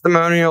 The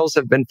testimonials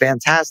have been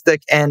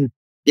fantastic. And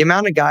the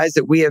amount of guys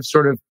that we have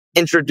sort of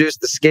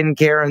introduced to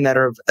skincare and that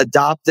have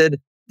adopted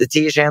the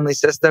T. Shanley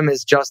system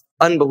is just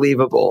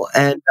unbelievable.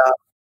 And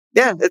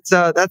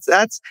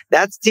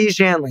that's T.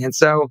 Shanley. And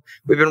so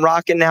we've been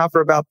rocking now for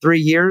about 3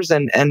 years,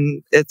 and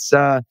it's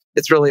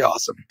really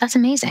awesome. That's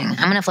amazing. I'm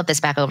going to flip this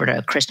back over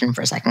to Kristen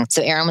for a second.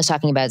 So Aaron was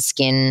talking about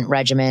skin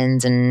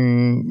regimens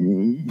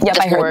and... Yep,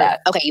 I heard that.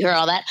 Okay, you heard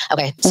all that?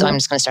 Okay, so I'm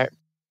just going to start.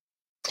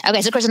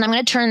 Okay, so Kristen, I'm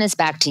going to turn this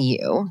back to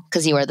you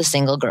because you are the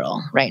single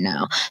girl right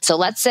now. So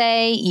let's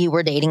say you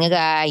were dating a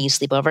guy, you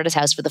sleep over at his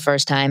house for the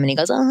first time, and he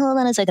goes, oh, hold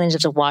on a second, I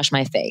just have to wash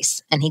my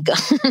face. And he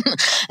goes,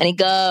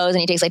 and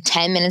he takes like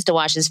 10 minutes to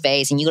wash his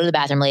face, and you go to the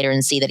bathroom later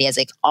and see that he has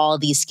like all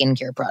these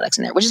skincare products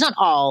in there, which is not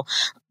all,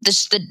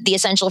 just the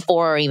essential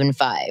 4 or even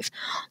 5.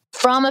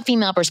 From a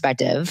female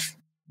perspective,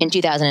 in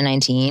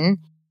 2019,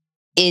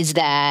 is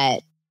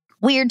that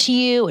weird to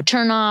you? A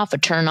turn off, a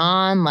turn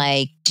on?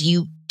 Like, do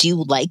you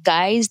like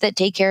guys that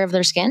take care of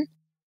their skin?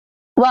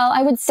 Well,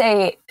 I would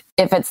say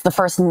if it's the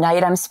first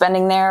night I'm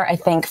spending there, I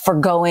think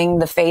forgoing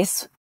the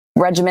face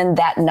regimen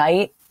that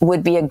night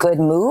would be a good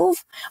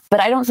move. But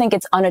I don't think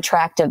it's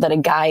unattractive that a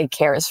guy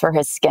cares for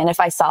his skin. If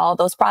I saw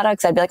those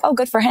products, I'd be like, oh,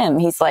 good for him.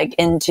 He's like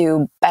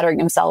into bettering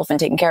himself and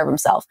taking care of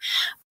himself.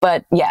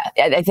 But yeah,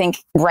 I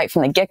think right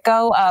from the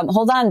get-go,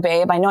 hold on,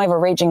 babe. I know I have a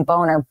raging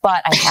boner,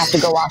 but I have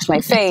to go wash my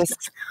face.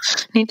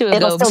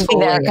 It'll still be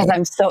there because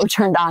I'm so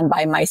turned on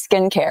by my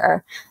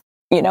skincare,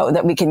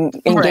 that we can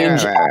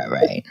engage.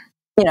 Right.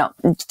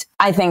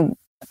 I think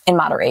in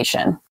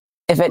moderation.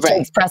 If it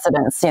takes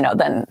precedence,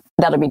 then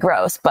that'll be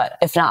gross. But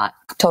if not,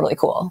 totally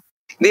cool.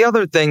 The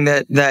other thing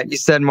that you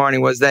said,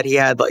 Marnie, was that he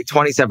had like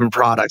 27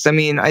 products. I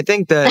mean, I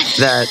think that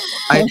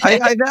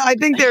I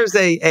think there's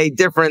a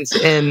difference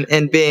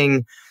in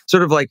being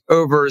sort of like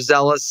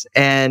overzealous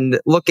and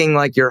looking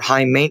like you're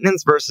high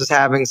maintenance versus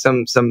having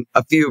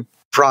a few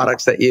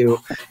products that you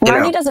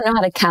Marnie doesn't know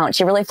how to count.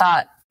 She really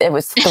thought it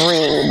was 3,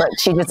 but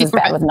she just is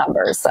bad with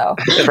numbers. So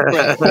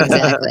right,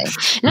 exactly.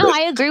 No,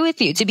 I agree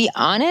with you. To be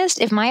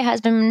honest, if my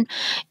husband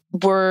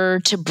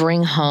were to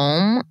bring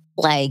home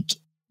like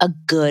a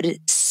good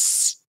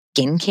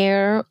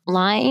skincare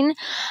line,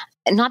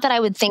 not that I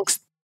would think,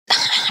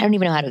 I don't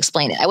even know how to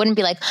explain it. I wouldn't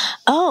be like,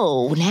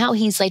 oh, now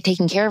he's like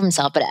taking care of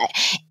himself. But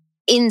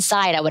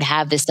inside I would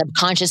have this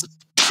subconscious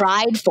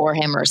pride for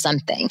him or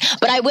something.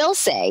 But I will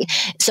say,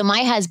 so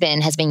my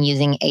husband has been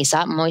using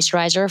Aesop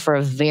moisturizer for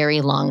a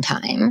very long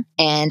time,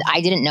 and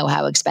I didn't know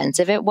how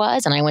expensive it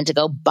was, and I went to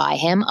go buy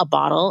him a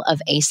bottle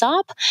of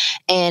Aesop,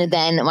 and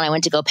then when I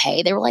went to go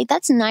pay, they were like,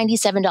 that's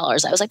 $97.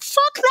 I was like,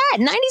 fuck that,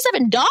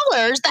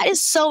 $97? That is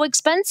so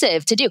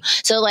expensive to do.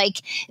 So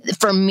like,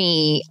 for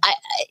me,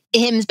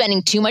 him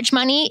spending too much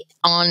money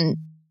on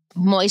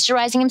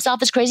moisturizing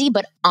himself is crazy,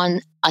 but on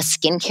a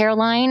skincare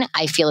line,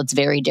 I feel it's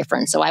very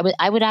different. So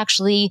I would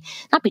actually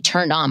not be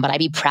turned on, but I'd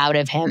be proud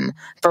of him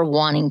for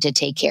wanting to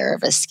take care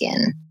of his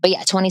skin. But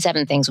yeah,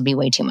 27 things would be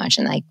way too much,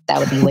 and that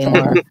would be way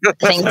more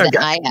things than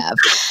I have.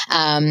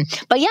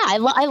 But yeah, I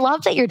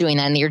love that you're doing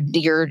that, and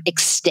you're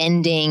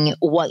extending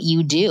what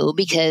you do,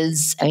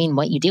 because I mean,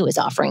 what you do is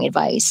offering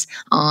advice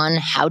on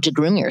how to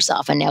groom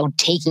yourself, and now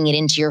taking it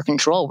into your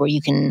control, where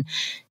you can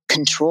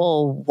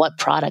control what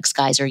products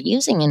guys are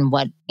using and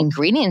what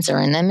ingredients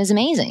are in them is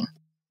amazing.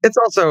 It's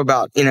also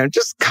about,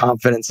 just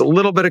confidence, a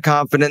little bit of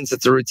confidence.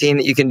 It's a routine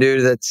that you can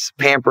do that's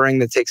pampering,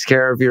 that takes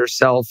care of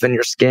yourself and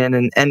your skin.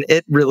 And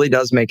it really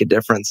does make a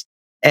difference.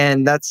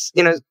 And that's,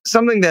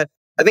 something that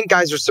I think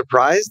guys are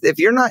surprised. If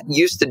you're not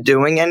used to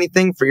doing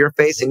anything for your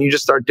face and you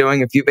just start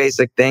doing a few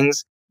basic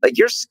things, like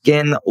your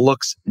skin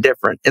looks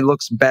different. It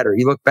looks better.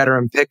 You look better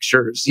in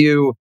pictures.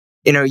 You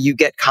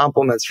get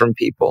compliments from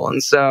people.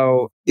 And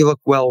so you look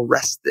well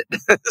rested.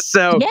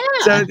 So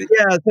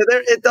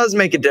it does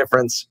make a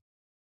difference.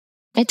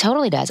 It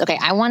totally does. Okay.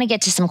 I want to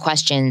get to some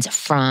questions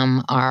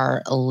from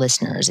our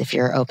listeners if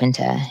you're open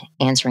to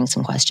answering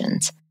some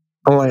questions.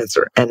 I'll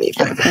answer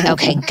anything.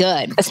 Okay,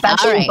 good.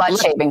 Especially butt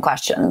shaving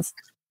questions.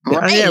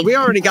 Right. Yeah, we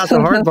already got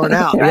the hard part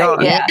out.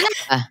 Right? Yeah.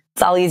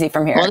 It's all easy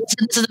from here. Well,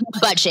 this is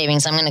butt shaving,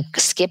 so I'm going to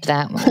skip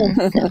that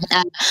one.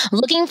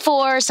 Looking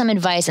for some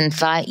advice and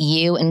thought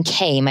you and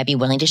Kay might be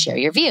willing to share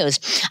your views.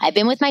 I've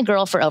been with my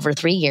girl for over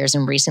 3 years,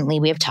 and recently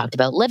we have talked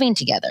about living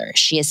together.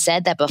 She has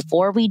said that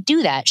before we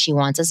do that, she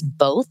wants us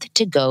both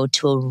to go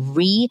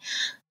to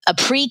a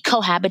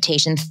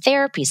pre-cohabitation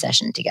therapy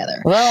session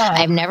together. Wow.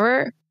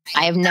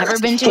 I have never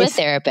been to a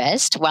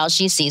therapist while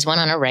she sees one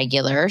on a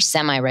regular,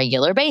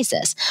 semi-regular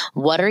basis.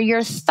 What are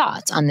your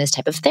thoughts on this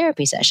type of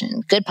therapy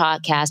session? Good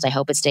podcast. I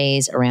hope it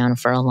stays around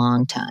for a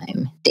long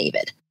time.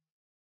 David.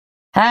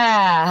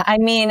 I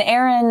mean,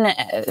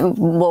 Aaron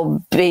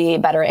will be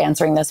better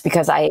answering this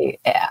because I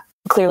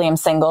clearly am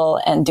single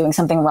and doing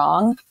something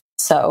wrong.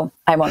 So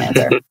I won't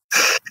answer.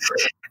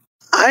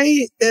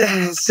 I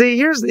see.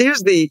 Here's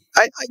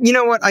you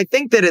know what? I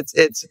think that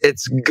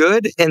it's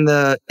good in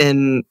the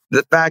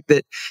fact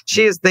that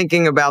she is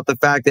thinking about the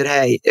fact that,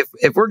 hey,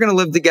 if we're going to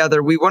live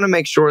together, we want to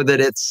make sure that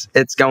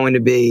it's going to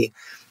be,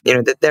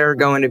 that there are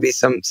going to be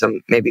some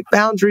maybe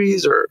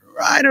boundaries, or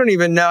I don't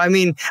even know. I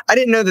mean, I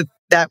didn't know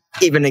that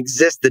even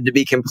existed, to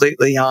be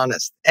completely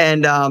honest.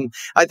 And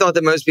I thought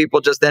that most people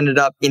just ended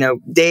up,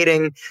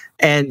 dating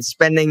and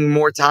spending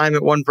more time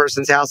at one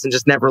person's house and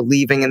just never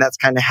leaving. And that's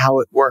kind of how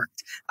it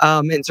worked.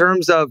 In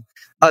terms of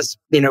us,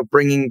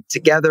 bringing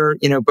together,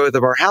 both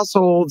of our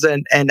households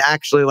and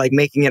actually like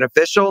making it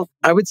official,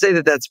 I would say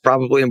that that's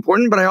probably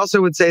important. But I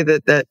also would say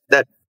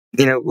that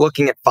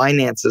looking at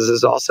finances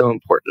is also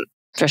important.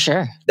 For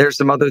sure. There's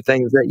some other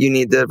things that you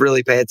need to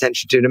really pay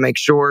attention to make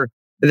sure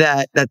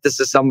that this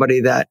is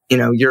somebody that,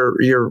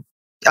 you're,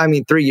 I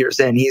mean, 3 years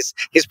in, he's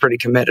pretty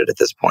committed at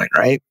this point,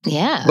 right?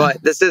 Yeah.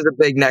 But this is a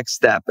big next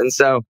step. And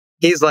so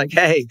he's like,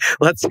 hey,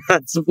 let's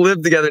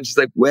live together. And she's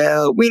like,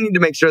 well, we need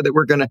to make sure that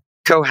we're going to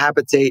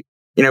cohabitate,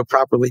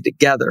 properly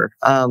together.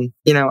 I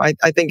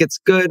think it's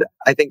good.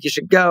 I think you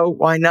should go.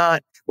 Why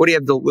not? What do you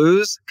have to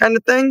lose, kind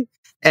of thing?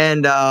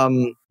 And,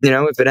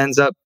 if it ends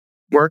up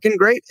working,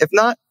 great. If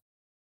not,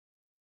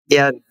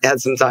 had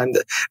some time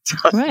to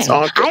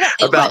talk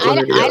about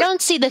living together. I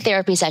don't see the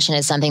therapy session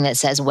as something that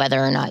says whether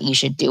or not you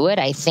should do it.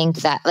 I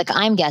think that,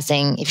 I'm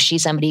guessing if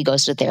she's somebody who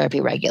goes to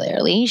therapy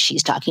regularly,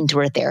 she's talking to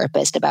her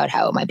therapist about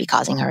how it might be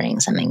causing her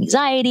some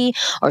anxiety,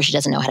 or she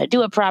doesn't know how to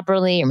do it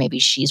properly, or maybe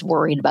she's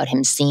worried about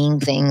him seeing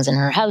things in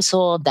her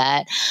household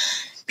that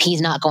he's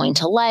not going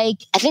to like.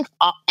 I think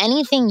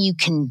anything you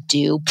can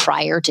do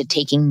prior to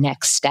taking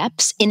next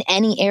steps in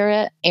any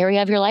area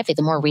of your life,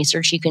 the more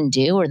research you can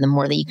do, or the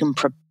more that you can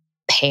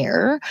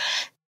prepare,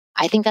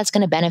 I think that's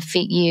going to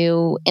benefit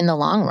you in the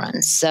long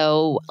run.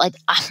 So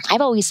I've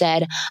always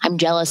said, I'm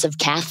jealous of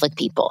Catholic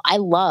people. I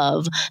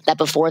love that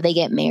before they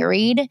get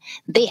married,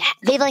 they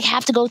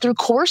have to go through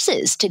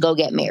courses to go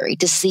get married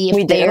to see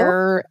if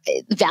their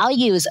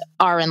values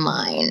are in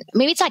line.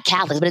 Maybe it's not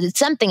Catholics, but it's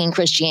something in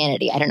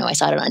Christianity. I don't know. I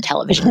saw it on a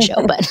television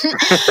show, but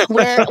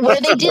where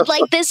they did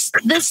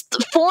this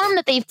form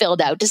that they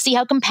filled out to see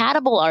how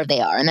compatible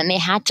they are. And then they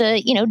had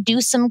to,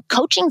 do some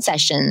coaching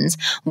sessions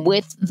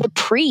with the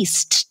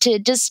priest to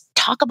just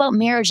talk about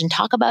marriage and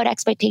talk about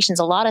expectations,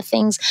 a lot of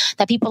things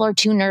that people are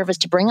too nervous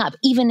to bring up,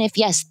 even if,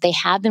 yes, they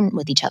have been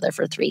with each other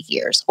for 3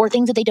 years, or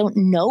things that they don't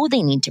know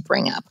they need to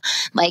bring up.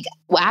 Like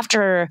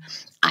after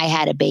I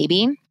had a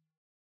baby,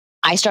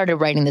 I started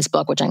writing this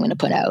book, which I'm going to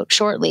put out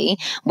shortly,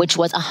 which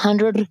was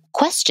 100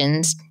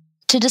 questions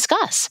to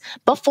discuss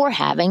before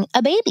having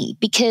a baby,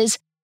 because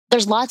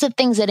there's lots of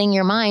things that in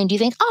your mind you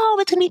think, oh,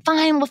 it's going to be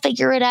fine, we'll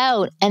figure it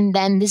out. And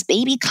then this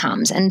baby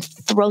comes and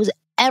throws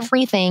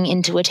everything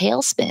into a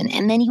tailspin,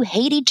 and then you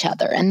hate each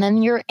other, and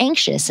then you're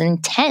anxious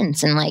and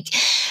tense and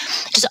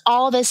just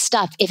all this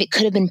stuff. If it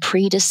could have been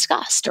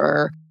pre-discussed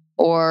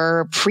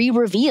or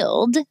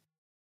pre-revealed,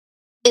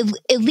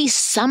 at least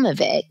some of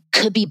it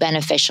could be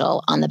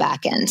beneficial on the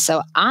back end.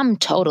 So I'm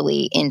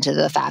totally into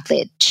the fact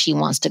that she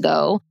wants to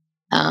go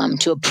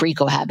to a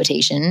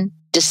pre-cohabitation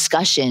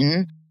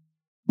discussion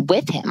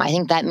with him. I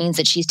think that means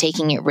that she's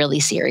taking it really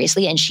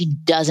seriously, and she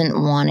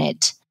doesn't want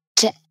it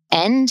to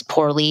end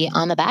poorly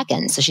on the back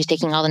end. So she's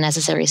taking all the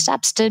necessary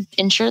steps to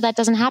ensure that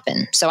doesn't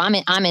happen. So I'm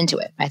into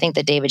it. I think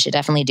that David should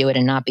definitely do it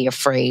and not be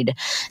afraid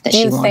that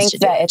she wants to do it. Do you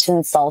think that it's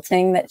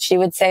insulting that she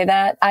would say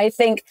that? I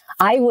think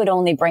I would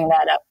only bring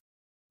that up.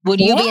 Would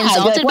you be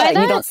insulted by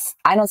that?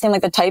 I don't seem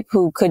like the type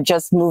who could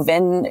just move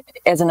in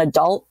as an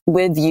adult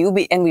with you,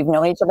 and we've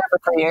known each other for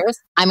 3 years.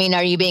 I mean,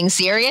 are you being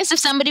serious if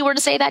somebody were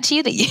to say that to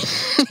you?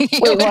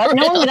 Wait, what?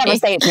 No one would ever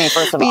say it to me,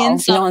 first of all.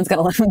 No one's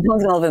going to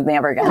live with me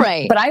ever again.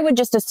 Right. But I would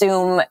just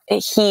assume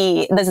this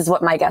is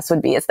what my guess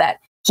would be, is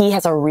that he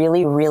has a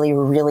really, really,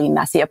 really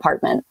messy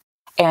apartment.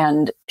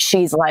 And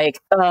she's like,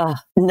 no,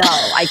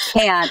 I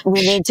can't.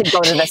 We need to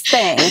go to this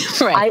thing.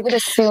 Right. I would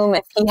assume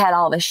if he had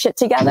all this shit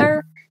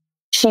together,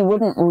 she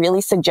wouldn't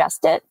really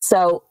suggest it.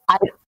 So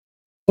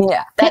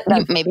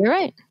maybe you're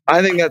right.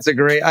 I think that's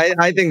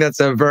I think that's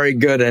a very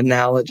good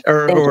analogy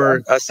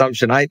or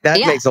assumption. That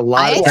makes a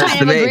lot of sense to me. I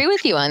kind of agree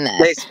with you on that.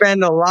 They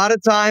spend a lot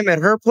of time at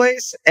her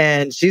place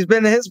and she's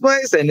been to his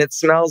place and it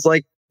smells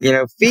like,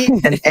 feet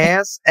and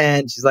ass.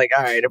 And she's like,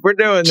 all right, if we're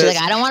doing this. She's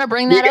like, I don't want to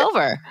bring that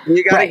over.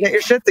 You got to get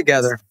your shit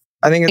together.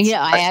 I think it's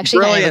I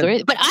actually kind of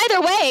agree. But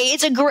either way,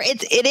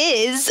 it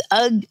is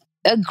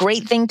a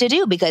great thing to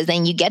do, because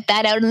then you get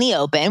that out in the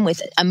open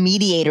with a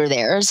mediator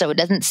there, so it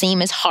doesn't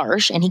seem as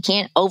harsh and he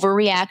can't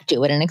overreact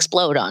to it and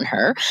explode on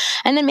her.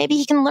 And then maybe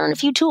he can learn a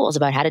few tools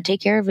about how to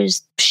take care of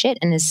his shit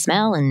and his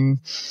smell and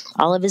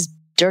all of his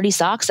dirty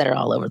socks that are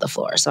all over the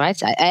floor. So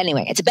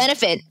anyway, it's a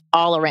benefit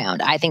all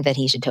around. I think that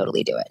he should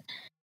totally do it.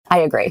 I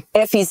agree.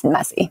 If he's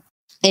messy.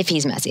 If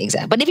he's messy,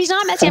 exactly. But if he's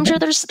not messy, I'm sure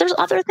there's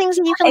other things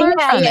that you can learn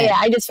from it. Yeah.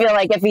 I just feel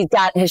like if he's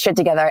got his shit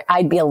together,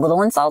 I'd be a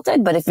little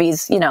insulted. But if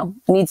he's,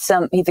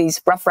 if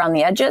he's rough around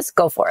the edges,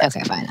 go for it.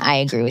 Okay, fine. I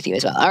agree with you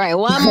as well. All right,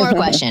 one more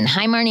question.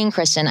 Hi, Marnie and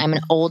Kristen. I'm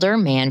an older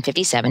man,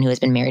 57, who has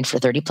been married for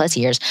 30 plus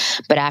years.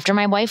 But after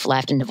my wife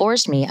left and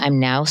divorced me, I'm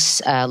now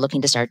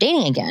looking to start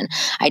dating again.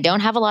 I don't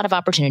have a lot of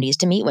opportunities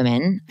to meet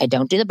women. I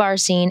don't do the bar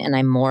scene, and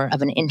I'm more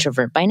of an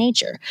introvert by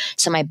nature.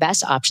 So my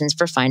best options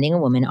for finding a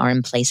woman are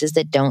in places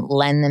that don't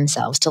lend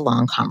themselves to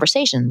long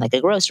conversation, like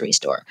a grocery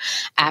store.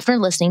 After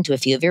listening to a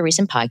few of your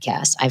recent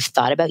podcasts, I've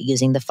thought about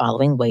using the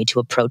following way to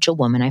approach a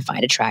woman I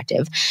find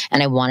attractive,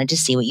 and I wanted to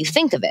see what you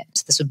think of it.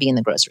 So this would be in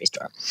the grocery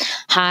store.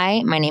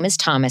 Hi, my name is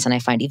Thomas, and I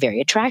find you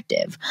very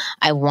attractive.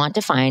 I want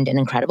to find an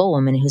incredible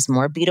woman who's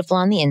more beautiful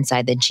on the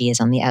inside than she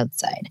is on the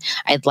outside.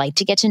 I'd like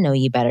to get to know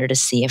you better to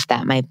see if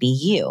that might be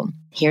you.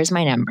 Here's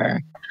my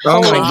number.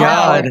 Oh my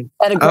God.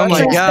 At a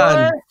grocery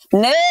store?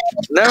 No.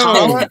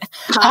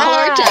 Call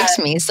or text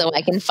me so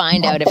I can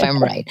find out if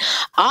I'm right.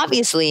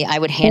 Obviously, I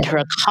would hand her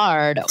a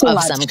card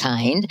of some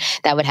kind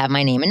that would have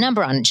my name and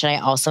number on it. Should I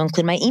also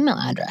include my email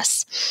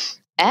address?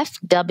 What's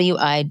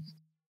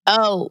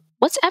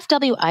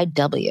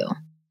FWIW?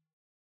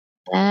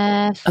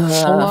 Anyway,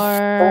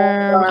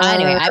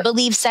 I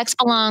believe sex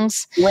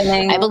belongs.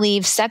 I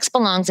believe sex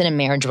belongs in a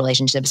marriage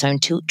relationship. So I'm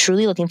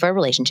truly looking for a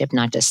relationship,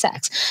 not just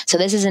sex. So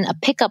this isn't a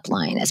pickup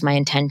line, as my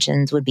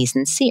intentions would be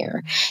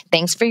sincere.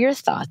 Thanks for your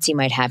thoughts. You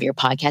might have. Your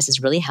podcast has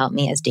really helped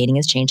me, as dating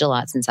has changed a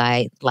lot since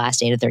I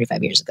last dated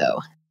 35 years ago.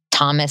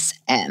 Thomas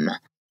M.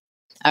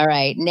 All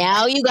right,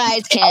 now you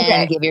guys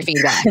can give your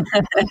feedback.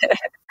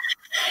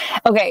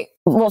 Okay.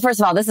 Well, first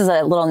of all, this is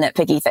a little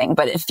nitpicky thing,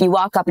 but if you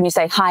walk up and you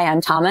say, hi,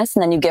 I'm Thomas,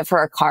 and then you give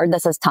her a card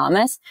that says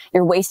Thomas,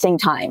 you're wasting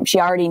time. She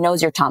already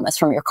knows you're Thomas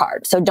from your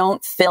card. So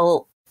don't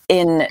fill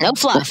in no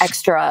fluff.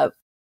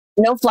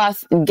 No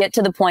fluff. Get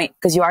to the point,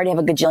 because you already have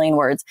a gajillion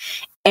words.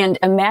 And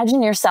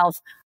imagine yourself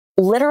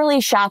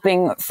literally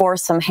shopping for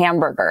some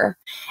hamburger,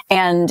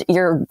 and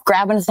you're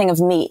grabbing a thing of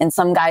meat, and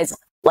some guy's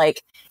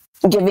like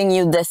giving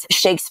you this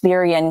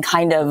Shakespearean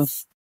kind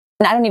of,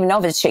 and I don't even know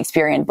if it's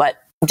Shakespearean, but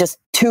just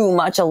too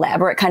much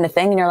elaborate kind of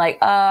thing. And you're like,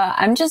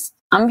 I'm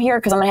here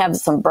because I'm going to have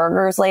some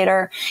burgers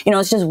later.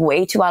 It's just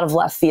way too out of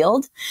left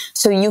field.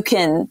 So you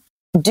can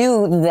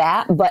do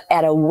that, but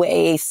at a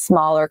way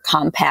smaller,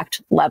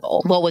 compact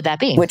level. What would that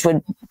be? Which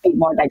would be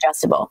more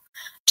digestible.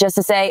 Just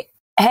to say,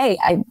 hey,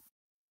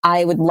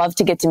 I would love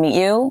to get to meet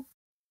you.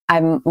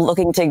 I'm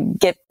looking to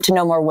get to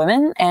know more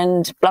women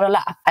and blah, blah,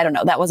 blah. I don't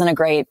know. That wasn't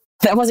great.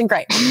 I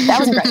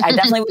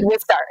definitely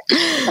would start.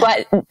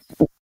 But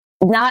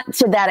not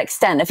to that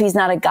extent. If he's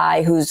not a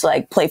guy who's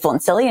like playful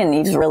and silly and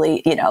he's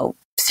really,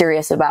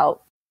 serious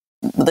about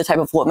the type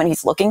of woman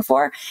he's looking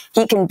for,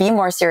 he can be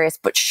more serious,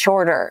 but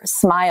shorter,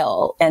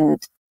 smile,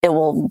 and it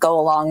will go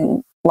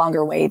a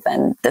longer way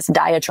than this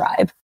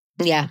diatribe.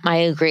 Yeah, I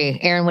agree.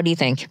 Aaron, what do you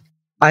think?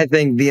 I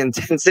think the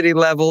intensity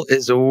level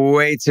is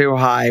way too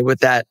high with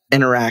that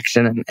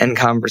interaction and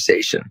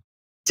conversation.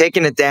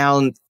 Taking it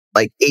down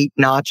like 8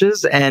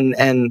 notches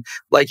and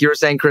like you were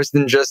saying,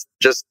 Kristen, just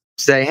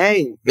say,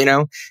 hey,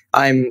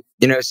 I'm,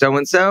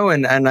 so-and-so,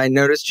 and I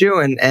noticed you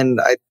and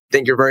I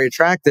think you're very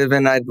attractive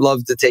and I'd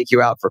love to take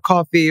you out for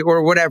coffee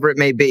or whatever it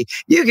may be.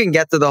 You can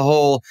get to the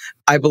whole,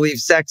 I believe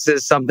sex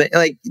is something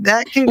like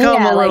that can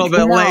come a little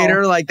bit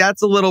later. Like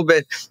that's a little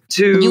bit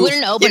too. You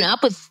wouldn't open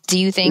up with, do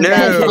you think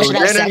that people should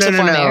have sex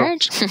before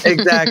marriage?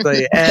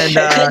 Exactly. And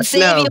could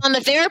save you on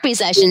the therapy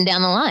session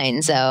down the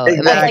line. So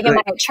exactly. Like am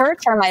I at church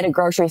or am I at a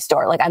grocery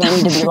store? Like I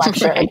don't need to be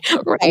lectured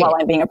while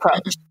I'm being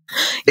approached.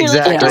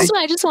 Exactly. Like,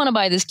 I just want to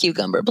buy this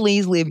cucumber.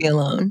 Please leave me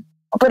alone.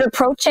 But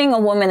approaching a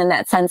woman in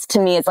that sense, to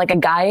me, is like a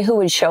guy who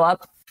would show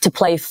up to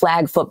play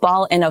flag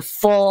football in a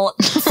full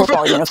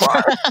football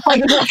uniform.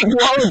 Like,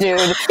 whoa, dude.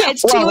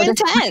 It's too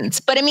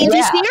intense. But it means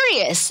he's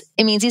serious.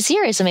 It means he's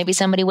serious. So maybe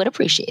somebody would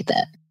appreciate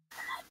that.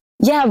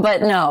 Yeah,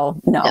 but no.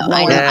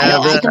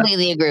 I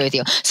completely agree with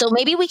you. So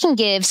maybe we can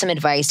give some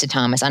advice to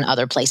Thomas on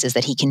other places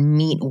that he can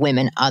meet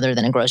women other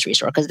than a grocery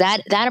store, because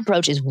that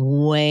approach is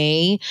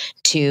way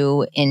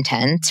too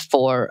intense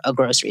for a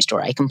grocery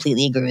store. I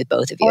completely agree with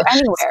both of you. Or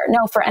anywhere.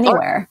 No, for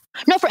anywhere.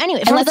 For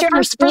anywhere. Unless you're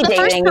on speed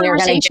dating, you're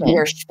going to give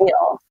your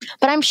spiel.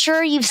 But I'm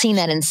sure you've seen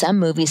that in some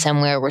movie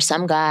somewhere where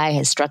some guy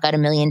has struck out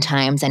 1,000,000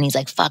 times and he's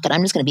like, fuck it,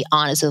 I'm just going to be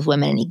honest with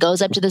women. And he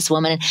goes up to this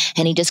woman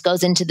and he just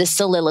goes into this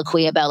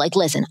soliloquy about like,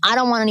 listen, I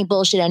don't want any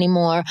bullshit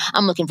anymore.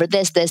 I'm looking for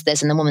this.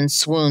 And the woman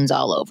swoons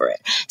all over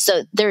it.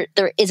 So there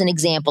is an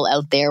example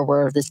out there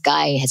where this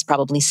guy has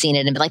probably seen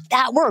it and been like,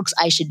 that works.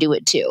 I should do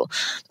it too.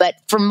 But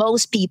for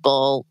most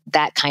people,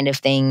 that kind of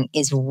thing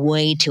is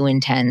way too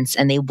intense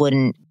and they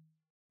wouldn't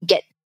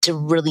get to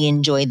really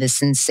enjoy the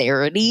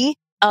sincerity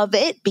of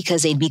it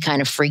because they'd be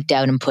kind of freaked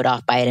out and put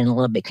off by it and a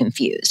little bit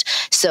confused.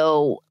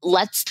 So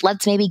let's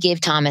maybe give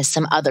Thomas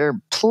some other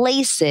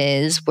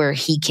places where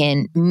he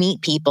can meet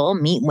people,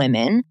 meet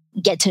women,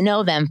 get to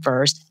know them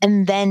first,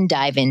 and then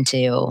dive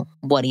into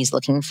what he's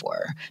looking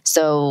for.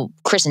 So,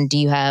 Kristen, do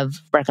you have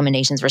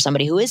recommendations for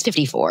somebody who is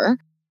 54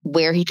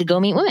 where he could go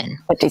meet women?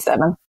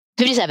 57.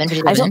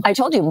 I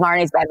told you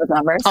Marnie's bad with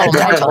numbers. Oh,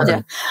 I told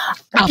you.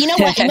 You know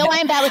what? You know why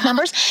I'm bad with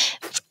numbers?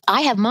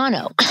 I have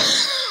mono.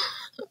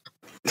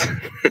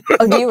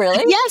 Oh, do you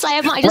really? Yes, I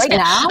have. Right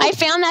now? I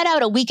found that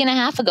out a week and a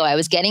half ago. I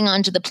was getting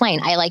onto the plane.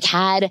 I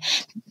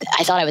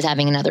thought I was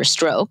having another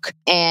stroke.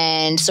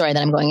 And sorry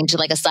that I'm going into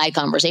like a side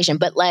conversation,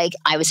 but like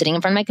I was sitting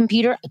in front of my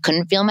computer. I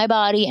couldn't feel my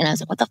body. And I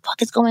was like, what the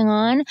fuck is going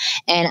on?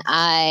 And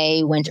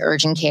I went to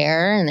urgent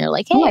care and they're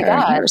like, hey,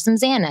 here's some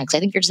Xanax. I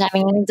think you're just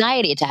having an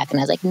anxiety attack. And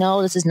I was like,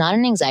 no, this is not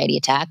an anxiety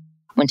attack.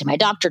 Went to my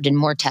doctor, did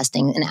more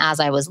testing. And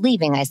as I was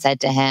leaving, I said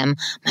to him,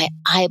 my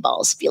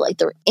eyeballs feel like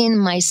they're in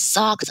my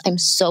socks. I'm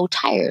so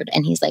tired.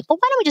 And he's like, well,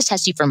 why don't we just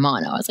test you for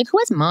mono? I was like, who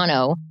has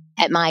mono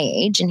at my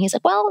age? And he's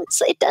like, well,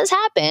 it does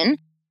happen.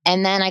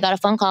 And then I got a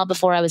phone call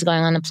before I was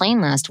going on the plane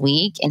last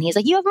week. And he's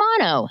like, you have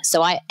mono.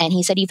 And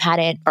he said, you've had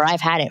it, or I've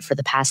had it for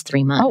the past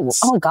 3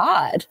 months. Oh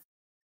God.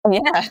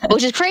 Yeah.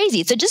 Which is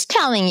crazy. So just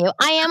telling you,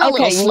 I am a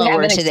little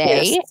slower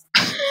today.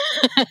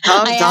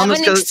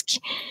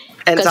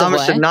 And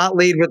Thomas should not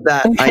lead with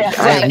that. I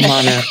have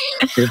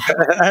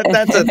mono.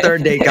 That's a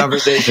third date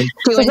conversation.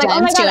 Too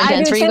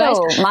intense for you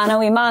guys? Mano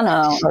y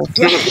mano.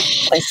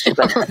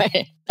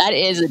 Right. That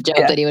is a joke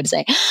that he would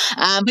say.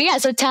 But yeah,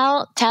 so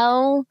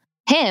tell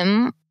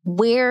him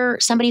where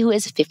somebody who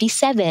is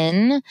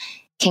 57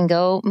 can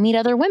go meet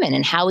other women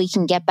and how he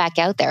can get back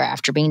out there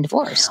after being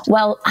divorced.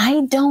 Well,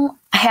 I don't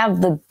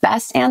have the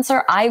best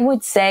answer. I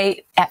would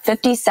say at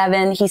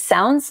 57, he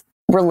sounds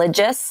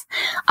religious.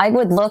 I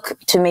would look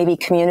to maybe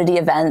community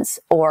events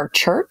or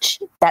church,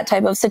 that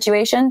type of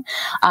situation,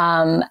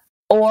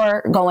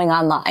 or going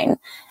online.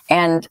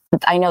 And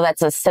I know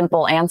that's a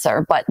simple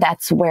answer, but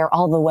that's where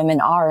all the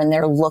women are. And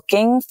they're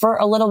looking for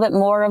a little bit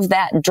more of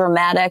that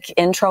dramatic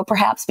intro,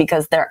 perhaps,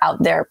 because they're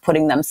out there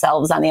putting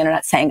themselves on the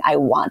internet saying, I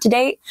want to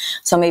date.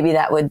 So maybe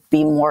that would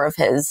be more of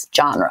his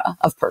genre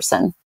of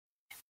person.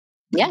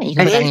 Yeah, you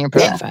can put that in your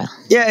profile.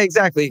 Yeah,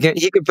 exactly.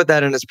 He could put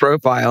that in his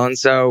profile. And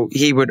so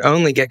he would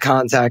only get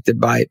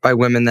contacted by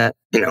women that,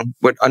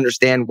 would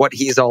understand what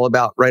he's all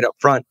about right up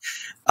front.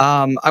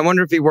 I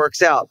wonder if he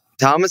works out.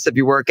 Thomas, if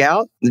you work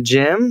out, the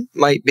gym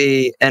might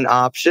be an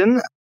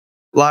option.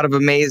 A lot of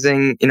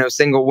amazing,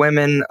 single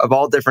women of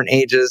all different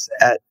ages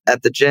at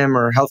the gym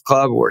or health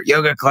club or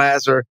yoga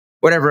class or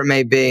whatever it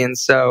may be. And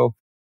so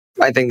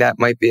I think that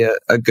might be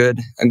a good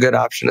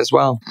option as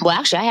well. Well,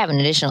 actually, I have an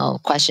additional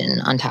question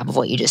on top of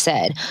what you just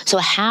said. So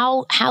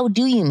how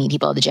do you meet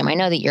people at the gym? I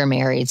know that you're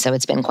married, so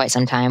it's been quite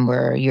some time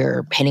where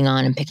you're hitting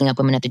on and picking up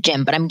women at the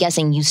gym, but I'm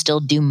guessing you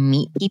still do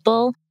meet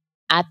people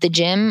at the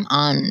gym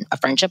on a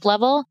friendship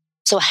level.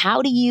 So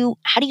how do you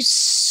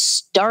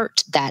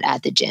start that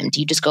at the gym?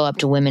 Do you just go up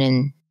to women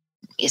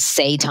and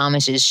say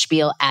Thomas's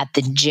spiel at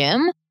the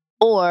gym?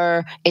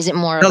 Or is it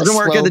more of a slow build?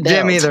 Doesn't work at the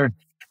gym either.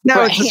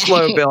 No, It's a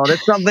slow build.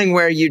 It's something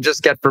where you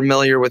just get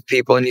familiar with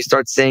people and you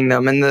start seeing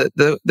them. And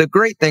the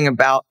great thing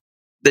about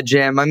the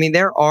gym, I mean,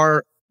 there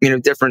are,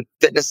 different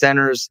fitness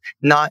centers,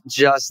 not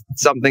just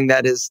something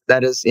that is,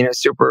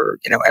 super,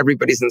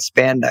 everybody's in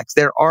spandex.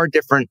 There are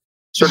different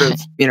sort of,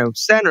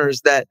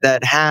 centers that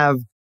have,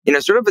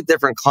 sort of a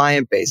different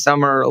client base.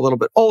 Some are a little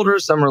bit older,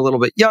 some are a little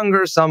bit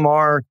younger, some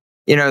are,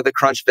 the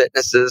Crunch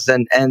Fitnesses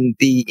and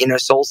the,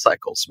 Soul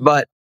Cycles.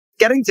 But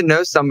getting to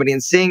know somebody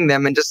and seeing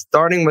them and just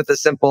starting with a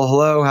simple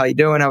hello, how you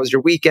doing? How was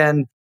your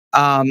weekend?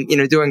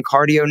 Doing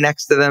cardio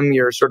next to them,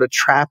 you're sort of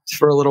trapped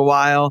for a little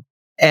while.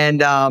 And,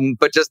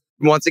 but just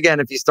once again,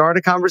 if you start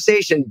a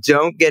conversation,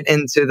 don't get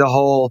into the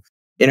whole,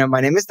 my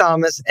name is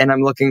Thomas and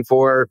I'm looking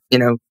for,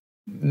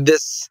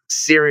 this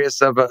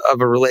serious of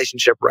a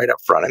relationship right up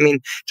front. I mean,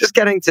 just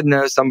getting to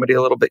know somebody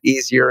a little bit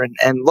easier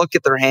and look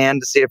at their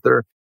hand to see if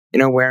they're,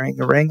 wearing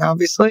a ring,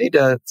 obviously,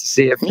 to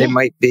see if they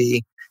might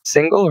be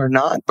single or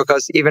not,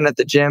 because even at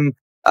the gym,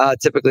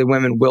 typically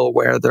women will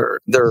wear their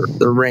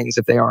rings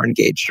if they are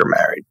engaged or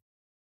married.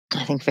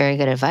 I think very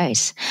good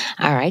advice.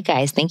 All right,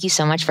 guys. Thank you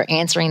so much for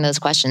answering those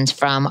questions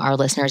from our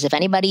listeners. If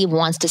anybody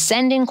wants to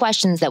send in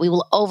questions that we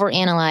will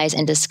overanalyze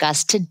and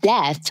discuss to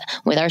death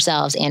with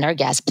ourselves and our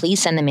guests,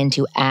 please send them in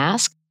to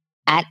Ask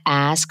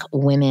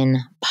Women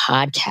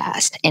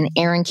Podcast. And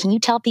Erin, can you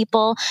tell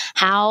people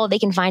how they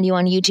can find you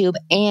on YouTube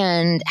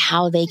and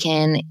how they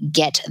can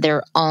get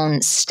their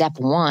own step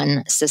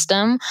one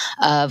system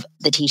of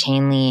the Tiege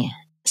Hanley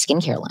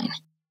skincare line?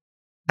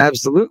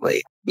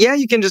 Absolutely. Yeah,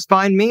 you can just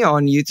find me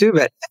on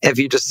YouTube if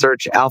you just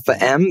search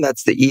Alpha M.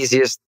 That's the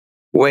easiest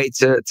way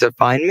to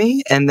find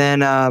me. And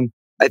then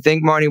I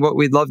think, Marnie, what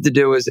we'd love to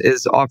do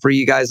is offer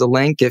you guys a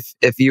link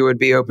if you would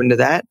be open to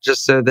that,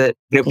 just so that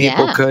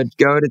people could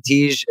go to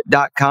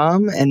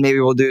Tiege.com and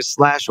maybe we'll do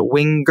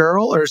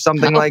 /winggirl or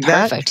something like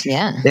that. Perfect.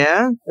 Yeah.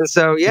 Yeah. And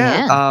so,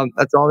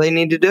 that's all they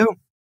need to do.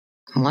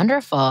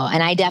 Wonderful.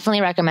 And I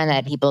definitely recommend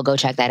that people go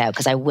check that out,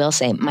 because I will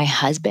say my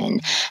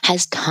husband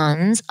has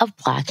tons of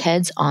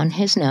blackheads on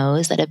his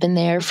nose that have been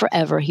there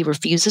forever. He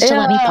refuses to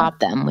let me pop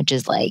them, which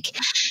is like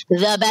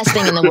the best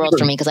thing in the world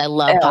for me, because I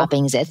love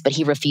popping zits, but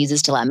he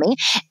refuses to let me.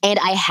 And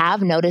I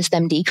have noticed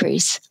them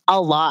decrease a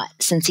lot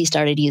since he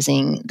started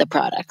using the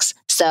products.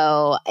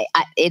 So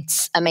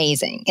it's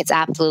amazing. It's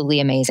absolutely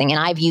amazing. And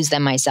I've used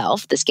them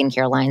myself, the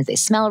skincare lines. They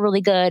smell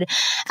really good.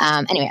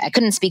 Anyway, I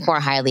couldn't speak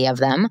more highly of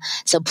them.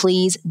 So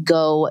please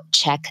go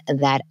check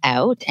that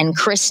out. And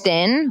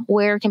Kristen,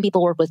 where can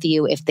people work with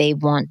you if they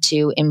want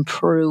to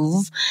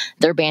improve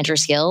their banter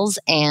skills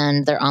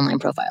and their online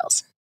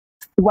profiles?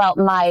 Well,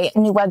 my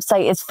new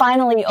website is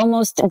finally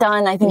almost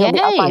done. I think it'll be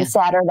up on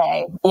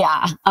Saturday.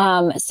 Yeah.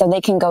 So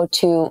they can go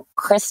to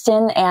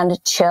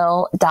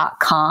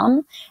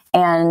KristenandChill.com.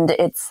 And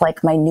it's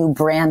like my new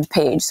brand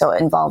page. So it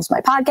involves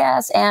my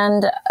podcast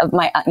and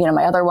my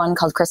other one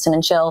called Kristen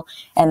and Chill.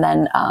 And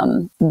then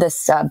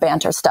this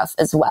banter stuff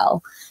as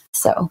well.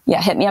 So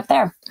yeah, hit me up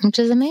there. Which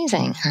is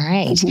amazing. All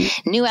right.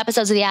 Mm-hmm. New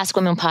episodes of the Ask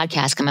Women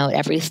podcast come out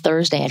every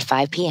Thursday at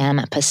 5 p.m.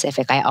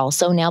 Pacific. I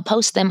also now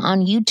post them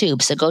on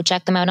YouTube. So go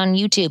check them out on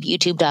YouTube,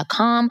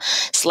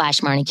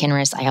 youtube.com/Marnie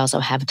Kinrys. I also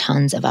have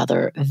tons of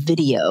other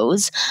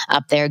videos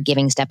up there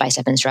giving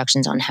step-by-step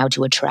instructions on how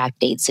to attract,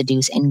 date,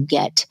 seduce, and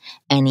get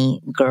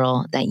any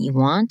girl that you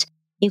want.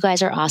 You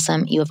guys are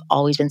awesome. You have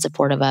always been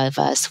supportive of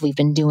us. We've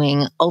been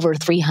doing over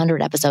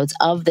 300 episodes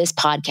of this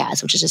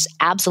podcast, which is just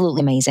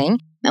absolutely amazing.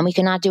 And we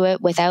cannot do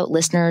it without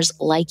listeners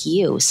like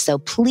you. So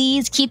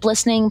please keep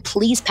listening.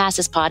 Please pass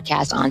this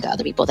podcast on to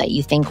other people that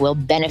you think will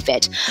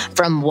benefit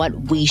from what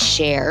we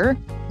share.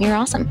 You're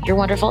awesome. You're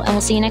wonderful. And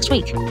we'll see you next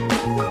week.